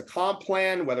 whether it's a comp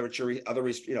plan, whether it's your other,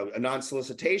 a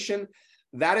non-solicitation,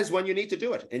 that is when you need to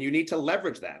do it. And you need to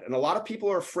leverage that. And a lot of people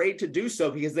are afraid to do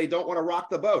so because they don't want to rock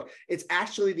the boat. It's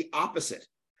actually the opposite.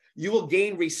 You will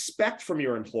gain respect from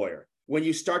your employer when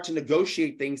you start to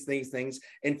negotiate things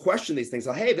and question these things.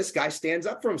 Like, hey, this guy stands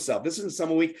up for himself. This isn't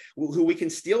someone who we can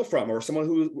steal from, or someone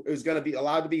who is going to be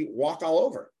allowed to be walk all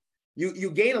over.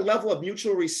 You gain a level of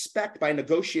mutual respect by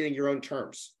negotiating your own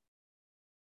terms.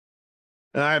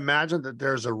 And I imagine that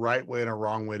there's a right way and a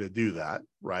wrong way to do that,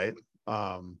 right?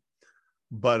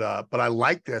 But I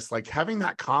like this, like having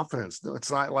that confidence.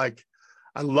 It's not like,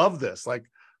 I love this. Like,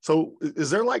 so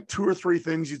is there like 2 or 3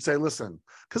 things you'd say, listen,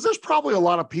 because there's probably a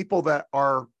lot of people that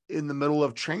are in the middle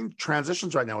of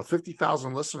transitions right now with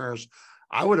 50,000 listeners.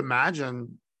 I would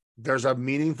imagine there's a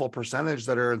meaningful percentage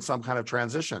that are in some kind of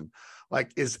transition.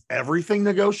 Like, is everything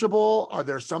negotiable? Are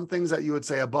there some things that you would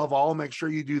say above all, make sure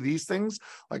you do these things?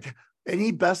 Like,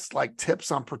 any best like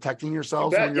tips on protecting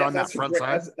yourselves when you're on that front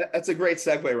side? That's a great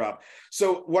segue, Rob.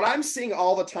 So what I'm seeing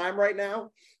all the time right now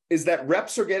is that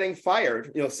reps are getting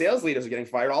fired, sales leaders are getting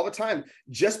fired all the time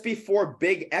just before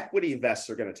big equity vests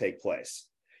are going to take place.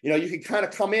 You can kind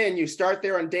of come in, you start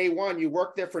there on day one, you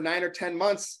work there for 9 or 10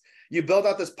 months, you build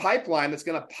out this pipeline that's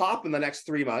going to pop in the next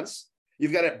 3 months.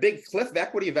 You've got a big cliff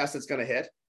equity vest that's going to hit.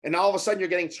 And all of a sudden you're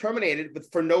getting terminated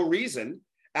for no reason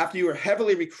after you were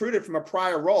heavily recruited from a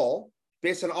prior role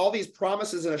based on all these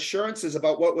promises and assurances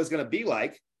about what was going to be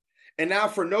like. And now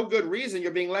for no good reason,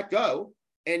 you're being let go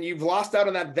and you've lost out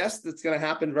on that vest that's going to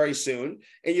happen very soon.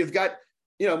 And you've got,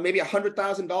 maybe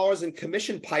 $100,000 in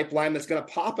commission pipeline that's going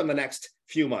to pop in the next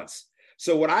few months.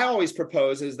 So what I always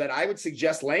propose is that I would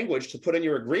suggest language to put in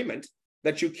your agreement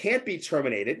that you can't be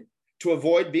terminated to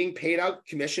avoid being paid out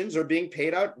commissions or being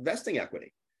paid out vesting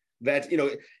equity. That,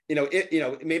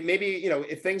 maybe,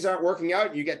 if things aren't working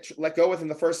out, you get let go within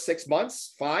the first 6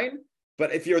 months, fine.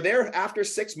 But if you're there after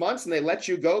 6 months and they let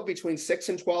you go between 6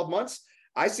 and 12 months,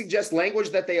 I suggest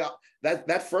language that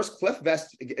that first cliff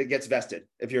vest gets vested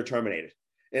if you're terminated.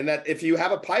 And that if you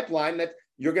have a pipeline, that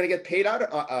you're going to get paid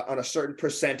out on a certain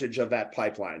percentage of that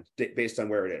pipeline based on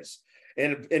where it is.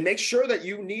 And make sure that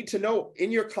you need to know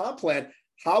in your comp plan,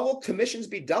 how will commissions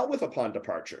be dealt with upon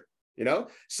departure?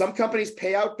 Some companies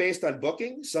pay out based on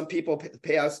booking. Some people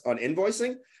pay out on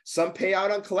invoicing. Some pay out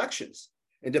on collections.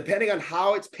 And depending on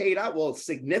how it's paid out will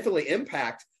significantly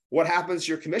impact what happens to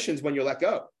your commissions when you're let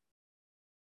go.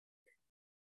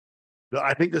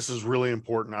 I think this is really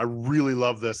important. I really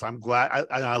love this. I'm glad.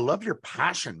 I love your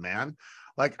passion, man.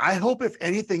 Like, I hope if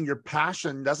anything, your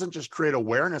passion doesn't just create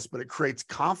awareness, but it creates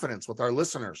confidence with our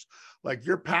listeners. Like,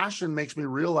 your passion makes me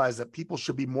realize that people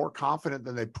should be more confident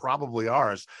than they probably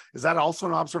are. Is that also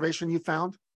an observation you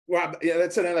found? Well, yeah,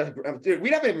 that's another. Dude, we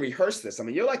haven't even rehearsed this. I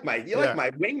mean, you're like my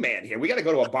wingman here. We got to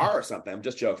go to a bar or something. I'm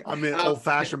just joking. I mean, old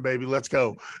fashioned, baby. Let's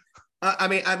go. I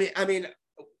mean,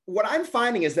 what I'm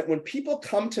finding is that when people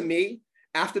come to me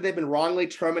after they've been wrongly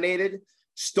terminated,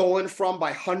 stolen from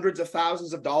by hundreds of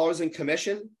thousands of dollars in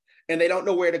commission, and they don't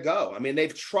know where to go. I mean,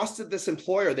 they've trusted this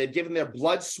employer. They've given their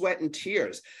blood, sweat, and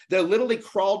tears. They're literally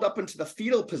crawled up into the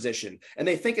fetal position, and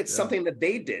they think it's something that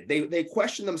they did. They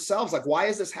question themselves, like, why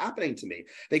is this happening to me?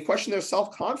 They question their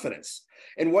self-confidence.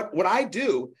 And what I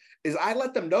do is I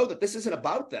let them know that this isn't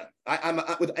about them.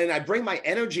 And I bring my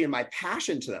energy and my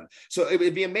passion to them. So it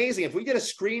would be amazing if we get a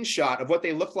screenshot of what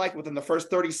they look like within the first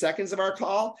 30 seconds of our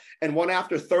call and one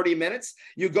after 30 minutes.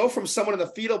 You go from someone in the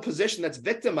fetal position that's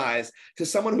victimized to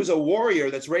someone who's a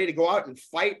warrior that's ready to go out and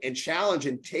fight and challenge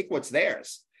and take what's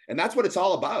theirs. And that's what it's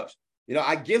all about.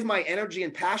 I give my energy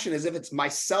and passion as if it's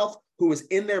myself who is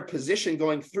in their position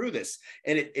going through this,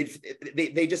 and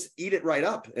they just eat it right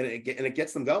up, and it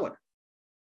gets them going.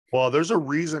 Well, there's a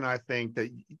reason I think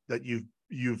that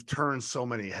you've turned so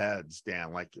many heads,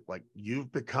 Dan. Like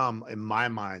you've become, in my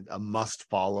mind, a must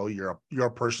follow. You're a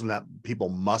person that people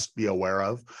must be aware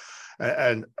of.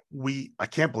 And I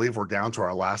can't believe we're down to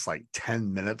our last like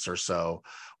 10 minutes or so.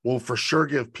 We'll for sure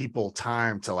give people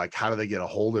time to like, how do they get a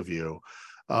hold of you?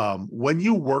 When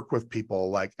you work with people,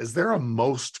 like, is there a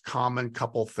most common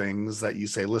couple things that you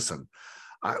say, listen,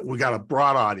 we got a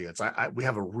broad audience. We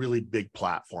have a really big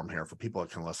platform here for people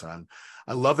that can listen. And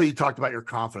I love that you talked about your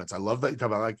confidence. I love that you talk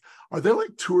about, like, are there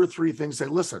like 2 or 3 things say,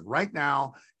 listen, right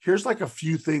now, here's like a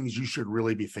few things you should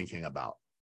really be thinking about.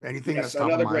 Anything Yes, that's top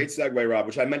another of mind? great segue, Rob,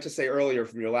 which I meant to say earlier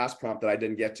from your last prompt that I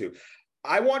didn't get to.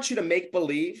 I want you to make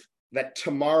believe that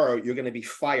tomorrow you're going to be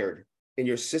fired and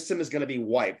your system is going to be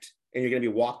wiped and you're going to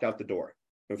be walked out the door.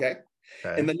 Okay.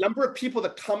 And the number of people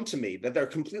that come to me that they're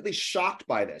completely shocked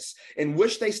by this and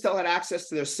wish they still had access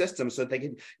to their system so that they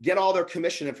can get all their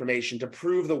commission information to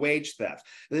prove the wage theft,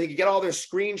 that they can get all their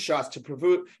screenshots to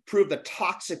prove the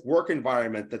toxic work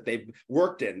environment that they've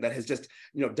worked in that has just,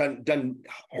 done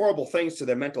horrible things to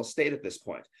their mental state at this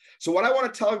point. So what I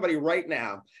want to tell everybody right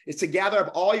now is to gather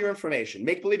up all your information.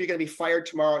 Make believe you're going to be fired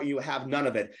tomorrow and you have none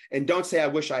of it. And don't say, I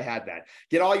wish I had that.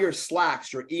 Get all your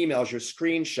Slacks, your emails, your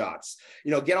screenshots,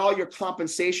 get all your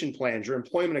compensation plans, your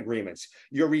employment agreements,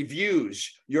 your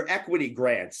reviews, your equity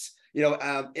grants,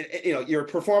 your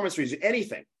performance reviews,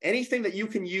 anything that you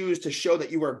can use to show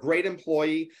that you were a great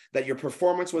employee, that your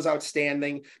performance was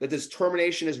outstanding, that this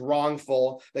termination is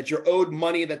wrongful, that you're owed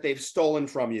money that they've stolen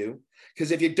from you.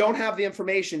 Because if you don't have the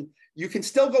information, you can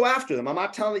still go after them. I'm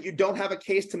not telling that you don't have a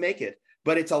case to make it,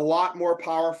 but it's a lot more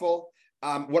powerful.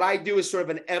 What I do is sort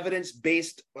of an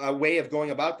evidence-based way of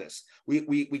going about this.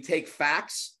 We take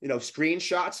facts,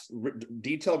 screenshots,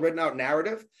 detailed written out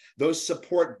narrative. Those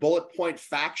support bullet point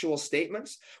factual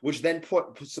statements, which then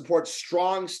support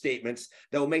strong statements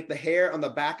that will make the hair on the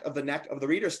back of the neck of the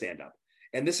reader stand up.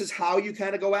 And this is how you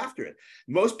kind of go after it.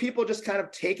 Most people just kind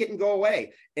of take it and go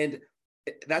away. And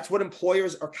that's what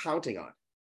employers are counting on.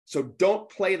 So don't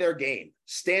play their game.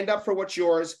 Stand up for what's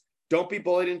yours. Don't be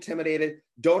bullied, intimidated.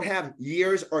 Don't have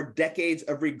years or decades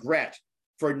of regret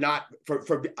for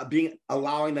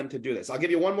allowing them to do this. I'll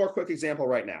give you one more quick example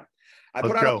right now. I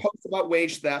put out a post about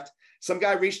wage theft. Some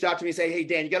guy reached out to me and said, hey,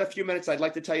 Dan, you got a few minutes? I'd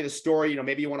like to tell you the story.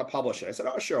 Maybe you want to publish it. I said,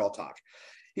 oh, sure, I'll talk.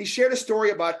 He shared a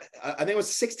story about, I think it was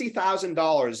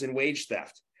 $60,000 in wage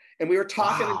theft. And we were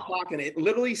talking and talking. It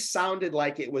literally sounded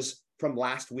like it was from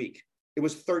last week. It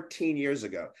was 13 years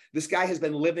ago. This guy has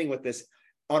been living with this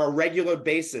on a regular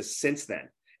basis since then.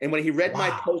 And when he read my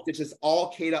post, it just all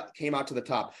came out to the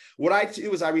top. What I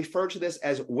do is I refer to this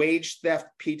as wage theft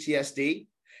PTSD.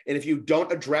 And if you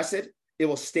don't address it, it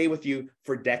will stay with you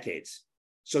for decades.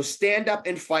 So stand up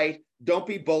and fight. Don't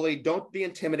be bullied. Don't be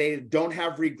intimidated. Don't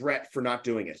have regret for not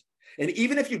doing it. And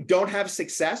even if you don't have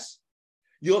success,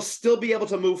 you'll still be able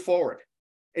to move forward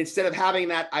instead of having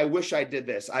that, I wish I did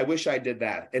this, I wish I did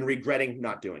that, and regretting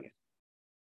not doing it.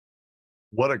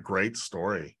 What a great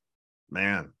story,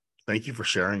 man. Thank you for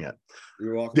sharing it.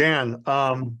 You're welcome. Dan,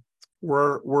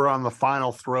 we're on the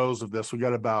final throes of this. We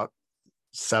got about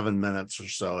 7 minutes or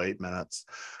so, 8 minutes.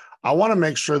 I want to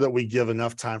make sure that we give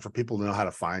enough time for people to know how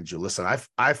to find you. Listen,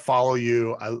 I follow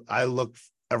you. I look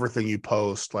everything you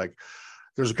post. Like,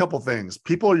 there's a couple things.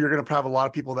 You're going to have a lot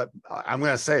of people that I'm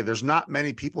going to say there's not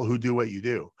many people who do what you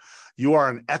do. You are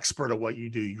an expert at what you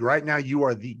do. Right now, you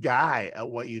are the guy at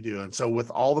what you do. And so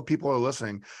with all the people who are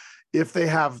listening, if they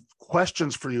have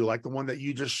questions for you, like the one that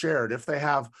you just shared, if they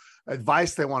have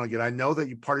advice they want to get, I know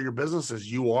that part of your business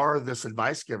is you are this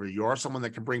advice giver. You are someone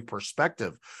that can bring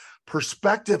perspective.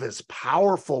 Perspective is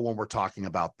powerful when we're talking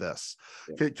about this.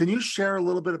 Yeah. Can you share a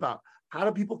little bit about how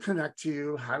do people connect to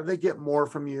you? How do they get more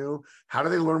from you? How do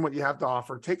they learn what you have to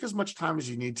offer? Take as much time as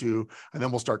you need to, and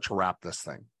then we'll start to wrap this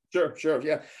thing. Sure.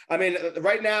 Yeah. I mean,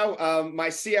 right now, my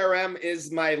CRM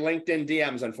is my LinkedIn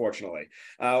DMs, unfortunately.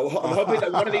 I'm hoping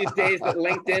that one of these days that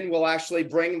LinkedIn will actually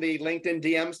bring the LinkedIn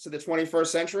DMs to the 21st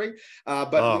century.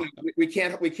 But we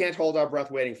can't hold our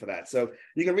breath waiting for that. So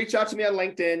you can reach out to me on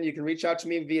LinkedIn. You can reach out to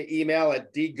me via email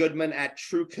at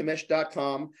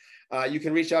dgoodman@truecommish.com. You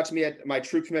can reach out to me at my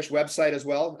TruCommish website as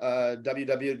well,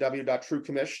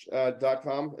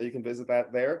 www.truecommish.com. You can visit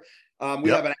that there.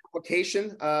 We have an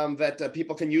application that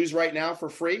people can use right now for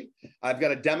free. I've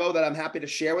got a demo that I'm happy to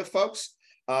share with folks.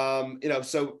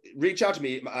 So reach out to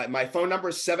me. My phone number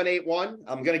is 781.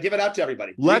 I'm going to give it out to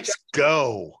everybody. Let's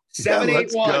go.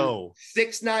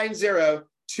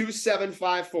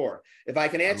 781-690-2754. If I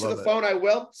can answer the phone, I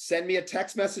will. Send me a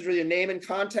text message with your name and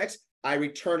context. I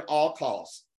return all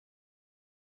calls.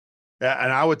 Yeah,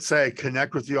 and I would say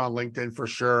connect with you on LinkedIn for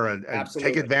sure, and take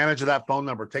Absolutely. advantage of that phone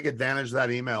number, take advantage of that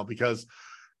email, because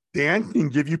Dan can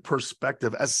give you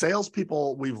perspective. As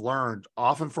salespeople, we've learned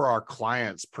often for our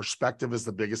clients, perspective is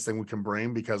the biggest thing we can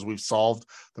bring because we've solved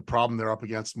the problem they're up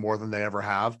against more than they ever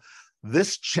have.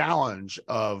 This challenge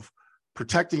of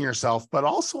protecting yourself, but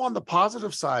also on the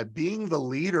positive side, being the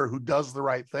leader who does the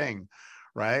right thing,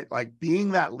 right? Like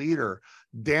being that leader.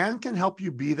 Dan can help you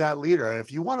be that leader.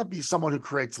 If you want to be someone who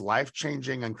creates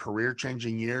life-changing and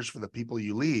career-changing years for the people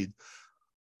you lead,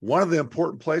 one of the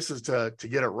important places to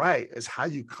get it right is how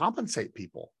you compensate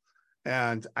people.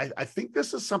 And I think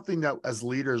this is something that as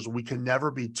leaders, we can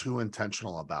never be too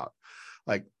intentional about.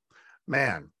 Like,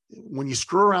 man, when you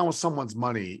screw around with someone's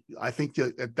money, I think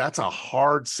that's a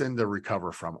hard sin to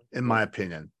recover from, in my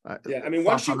opinion. Yeah, I mean,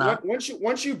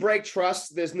 once you break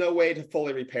trust, there's no way to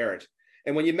fully repair it.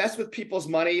 And when you mess with people's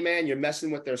money, man, you're messing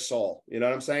with their soul. You know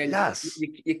what I'm saying? Yes.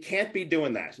 You can't be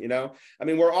doing that. You know, I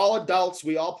mean, we're all adults.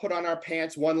 We all put on our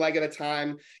pants one leg at a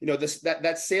time. You know,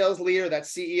 that sales leader, that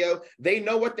CEO, they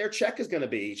know what their check is going to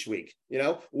be each week. You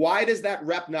know, why does that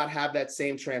rep not have that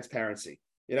same transparency?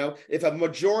 You know, if a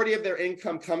majority of their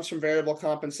income comes from variable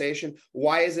compensation,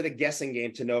 why is it a guessing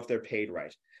game to know if they're paid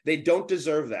right? They don't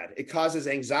deserve that. It causes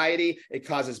anxiety. It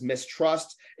causes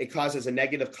mistrust. It causes a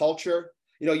negative culture.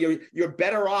 You know, you're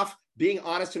better off being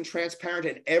honest and transparent,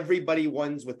 and everybody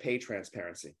wins with pay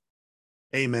transparency.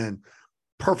 Amen.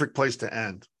 Perfect place to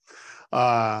end.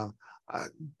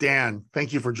 Dan,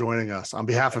 thank you for joining us on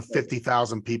behalf of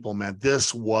 50,000 people, man.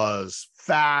 This was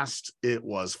fast. It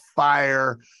was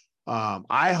fire.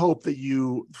 I hope that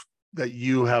you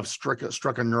have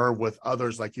struck a nerve with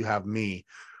others like you have me.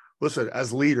 Listen,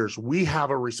 as leaders, we have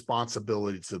a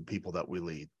responsibility to the people that we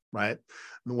lead, right?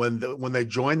 When they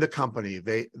join the company,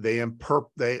 they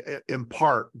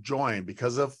impart join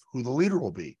because of who the leader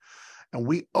will be. And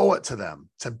we owe it to them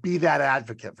to be that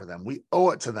advocate for them. We owe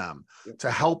it to them to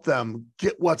help them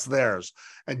get what's theirs.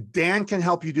 And Dan can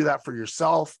help you do that for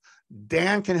yourself.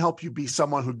 Dan can help you be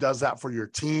someone who does that for your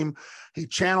team. He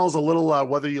channels a little,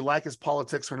 whether you like his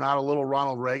politics or not, a little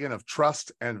Ronald Reagan of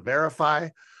trust and verify.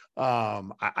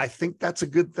 I think that's a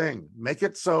good thing. Make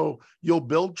it so you'll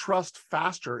build trust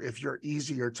faster if you're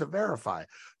easier to verify. Do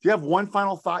you have one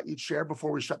final thought you'd share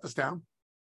before we shut this down?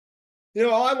 You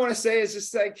know, all I want to say is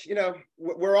just like, you know,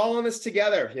 we're all in this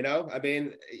together. You know, I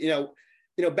mean, you know,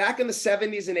 back in the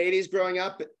 70s and 80s growing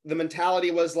up, the mentality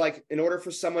was like, in order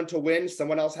for someone to win,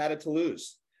 someone else had it to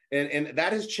lose. And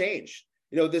that has changed.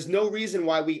 You know, there's no reason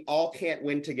why we all can't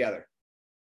win together.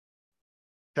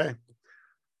 Okay.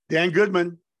 Dan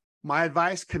Goodman, my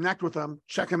advice, connect with him,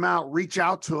 check him out, reach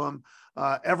out to him.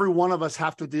 Every one of us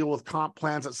have to deal with comp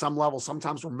plans at some level.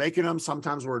 Sometimes we're making them,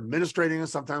 sometimes we're administrating them,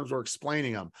 sometimes we're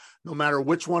explaining them. No matter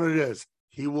which one it is,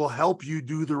 he will help you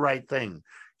do the right thing.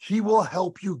 He will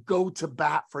help you go to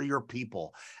bat for your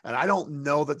people. And I don't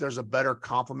know that there's a better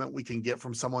compliment we can get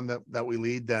from someone that we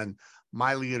lead than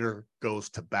my leader goes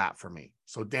to bat for me.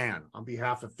 So Dan, on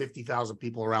behalf of 50,000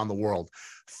 people around the world,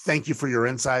 thank you for your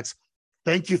insights.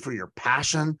 Thank you for your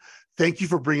passion. Thank you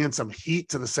for bringing some heat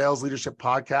to the Sales Leadership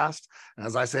Podcast. And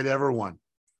as I say to everyone,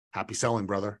 happy selling,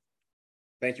 brother.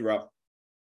 Thank you, Rob.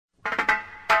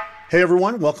 Hey,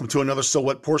 everyone. Welcome to another So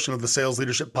What portion of the Sales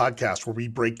Leadership Podcast, where we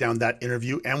break down that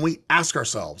interview and we ask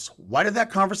ourselves, why did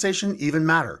that conversation even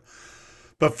matter?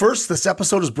 But first, this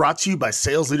episode is brought to you by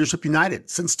Sales Leadership United.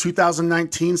 Since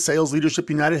 2019, Sales Leadership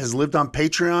United has lived on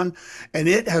Patreon, and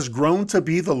it has grown to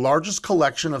be the largest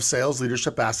collection of sales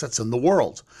leadership assets in the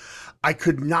world. I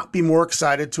could not be more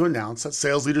excited to announce that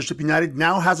Sales Leadership United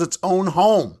now has its own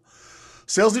home.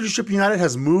 Sales Leadership United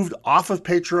has moved off of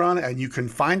Patreon, and you can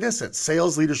find us at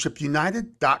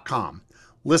salesleadershipunited.com.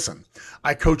 Listen,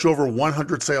 I coach over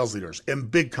 100 sales leaders in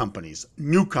big companies,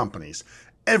 new companies,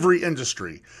 every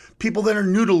industry, people that are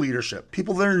new to leadership,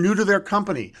 people that are new to their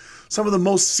company, some of the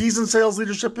most seasoned sales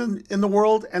leadership in the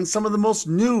world, and some of the most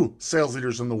new sales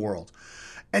leaders in the world.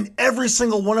 And every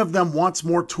single one of them wants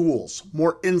more tools,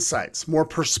 more insights, more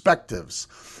perspectives.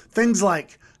 Things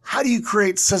like, how do you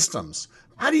create systems?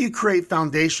 How do you create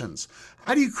foundations?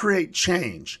 How do you create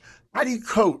change? How do you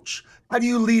coach? How do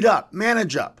you lead up,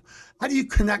 manage up? How do you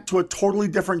connect to a totally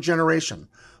different generation?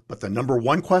 But the number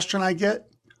one question I get,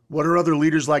 what are other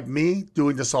leaders like me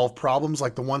doing to solve problems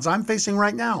like the ones I'm facing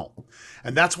right now?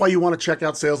 And that's why you want to check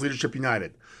out Sales Leadership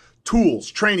United.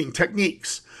 Tools, training,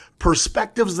 techniques,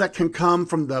 perspectives that can come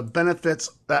from the benefits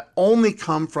that only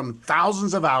come from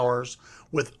thousands of hours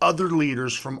with other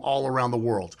leaders from all around the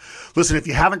world. Listen, if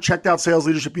you haven't checked out Sales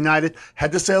Leadership United,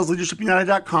 head to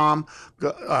salesleadershipunited.com,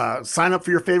 sign up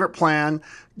for your favorite plan,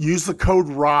 use the code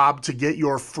ROB to get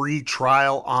your free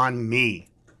trial on me.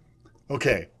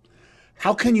 Okay,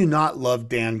 how can you not love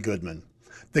Dan Goodman?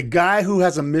 The guy who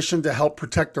has a mission to help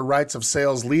protect the rights of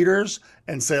sales leaders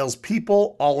and sales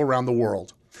people all around the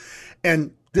world.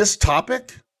 And this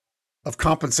topic of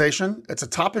compensation, it's a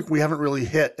topic we haven't really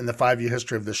hit in the 5-year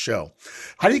history of this show.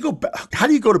 How do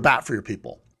you go to bat for your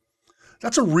people?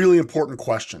 That's a really important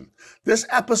question. This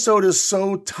episode is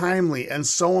so timely and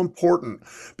so important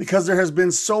because there has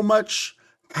been so much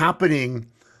happening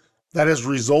that has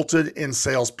resulted in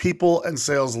salespeople and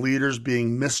sales leaders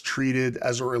being mistreated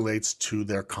as it relates to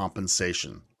their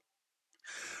compensation.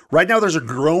 Right now, there's a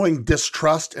growing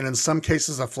distrust and in some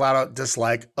cases a flat-out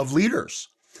dislike of leaders.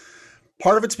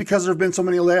 Part of it's because there have been so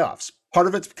many layoffs. Part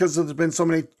of it's because there's been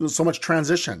so much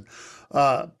transition.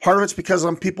 Part of it's because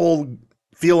people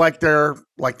feel like their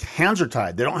hands are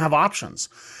tied. They don't have options.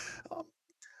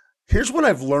 Here's what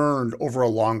I've learned over a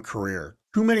long career.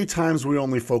 Too many times we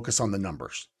only focus on the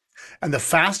numbers. And the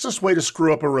fastest way to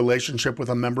screw up a relationship with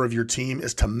a member of your team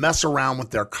is to mess around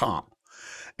with their comp.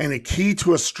 And the key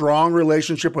to a strong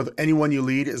relationship with anyone you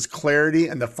lead is clarity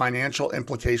and the financial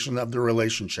implication of the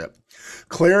relationship.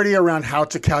 Clarity around how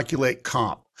to calculate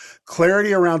comp.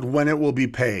 Clarity around when it will be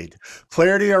paid.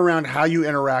 Clarity around how you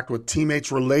interact with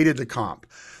teammates related to comp.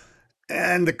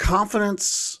 And the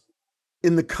confidence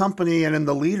in the company and in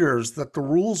the leaders that the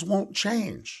rules won't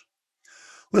change.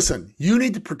 Listen, you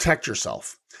need to protect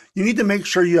yourself. You need to make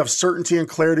sure you have certainty and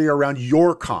clarity around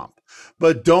your comp.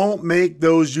 But don't make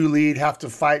those you lead have to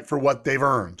fight for what they've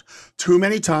earned. Too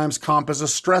many times comp is a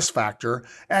stress factor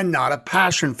and not a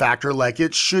passion factor like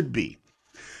it should be.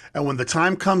 And when the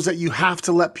time comes that you have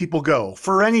to let people go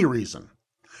for any reason,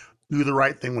 do the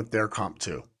right thing with their comp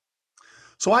too.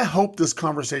 So I hope this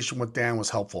conversation with Dan was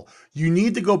helpful. You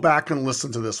need to go back and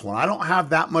listen to this one. I don't have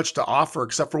that much to offer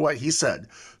except for what he said.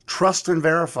 Trust and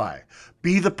verify.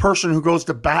 Be the person who goes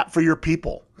to bat for your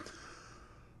people.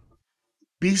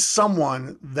 Be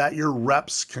someone that your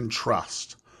reps can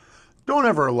trust. Don't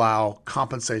ever allow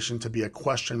compensation to be a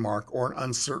question mark or an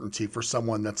uncertainty for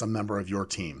someone that's a member of your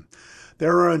team.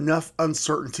 There are enough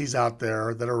uncertainties out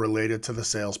there that are related to the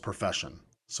sales profession.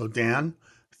 So Dan,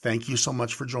 thank you so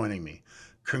much for joining me.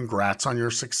 Congrats on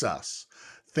your success.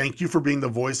 Thank you for being the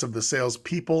voice of the sales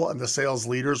people and the sales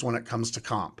leaders when it comes to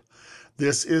comp.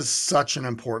 This is such an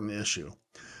important issue.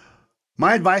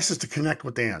 My advice is to connect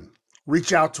with Dan.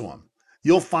 Reach out to him.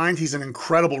 You'll find he's an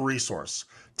incredible resource.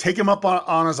 Take him up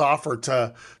on his offer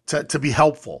to be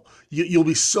helpful. You'll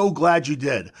be so glad you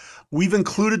did. We've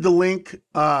included the link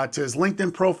to his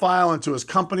LinkedIn profile and to his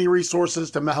company resources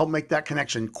to help make that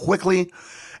connection quickly.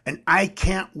 And I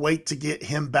can't wait to get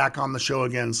him back on the show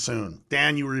again soon.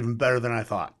 Dan, you were even better than I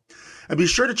thought. And be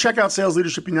sure to check out Sales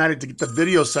Leadership United to get the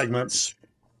video segments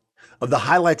of the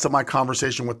highlights of my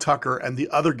conversation with Tucker and the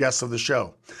other guests of the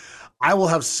show. I will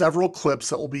have several clips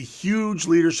that will be huge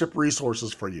leadership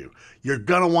resources for you. You're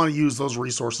going to want to use those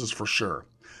resources for sure.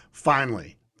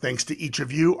 Finally, thanks to each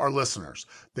of you, our listeners.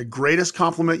 The greatest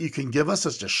compliment you can give us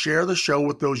is to share the show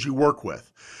with those you work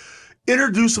with.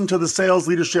 Introduce them to the Sales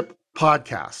Leadership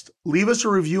Podcast. Leave us a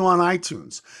review on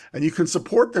iTunes, and you can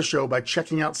support the show by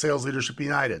checking out Sales Leadership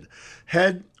United.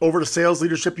 Head over to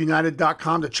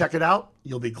salesleadershipunited.com to check it out.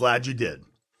 You'll be glad you did.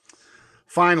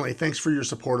 Finally, thanks for your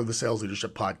support of the Sales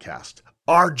Leadership Podcast.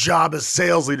 Our job as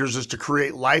sales leaders is to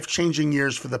create life-changing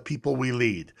years for the people we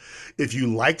lead. If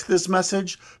you liked this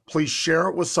message, please share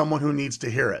it with someone who needs to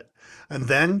hear it. And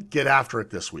then get after it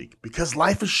this week because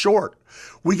life is short.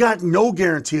 We got no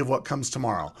guarantee of what comes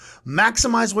tomorrow.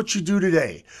 Maximize what you do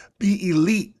today. Be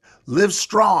elite, live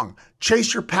strong,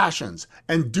 chase your passions,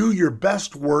 and do your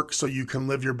best work so you can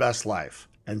live your best life.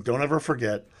 And don't ever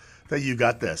forget that you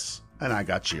got this and I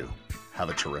got you. Have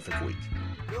a terrific week.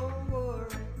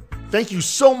 Thank you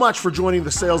so much for joining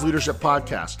the Sales Leadership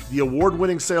Podcast, the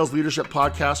award-winning sales leadership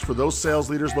podcast for those sales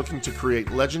leaders looking to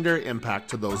create legendary impact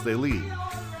to those they lead.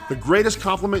 The greatest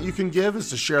compliment you can give is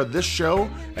to share this show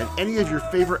and any of your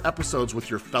favorite episodes with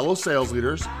your fellow sales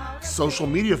leaders, social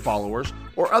media followers,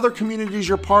 or other communities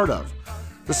you're part of.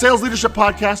 The Sales Leadership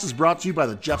Podcast is brought to you by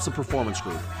the Jepson Performance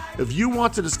Group. If you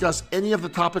want to discuss any of the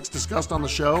topics discussed on the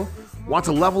show, want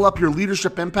to level up your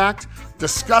leadership impact,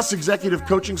 discuss executive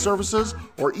coaching services,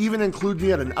 or even include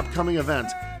me at an upcoming event,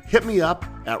 hit me up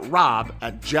at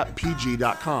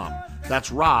rob@jetpg.com.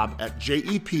 That's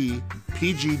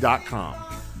rob@jetpg.com.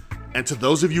 And to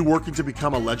those of you working to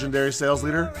become a legendary sales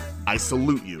leader, I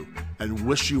salute you and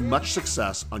wish you much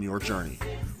success on your journey.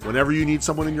 Whenever you need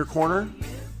someone in your corner,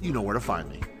 you know where to find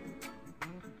me.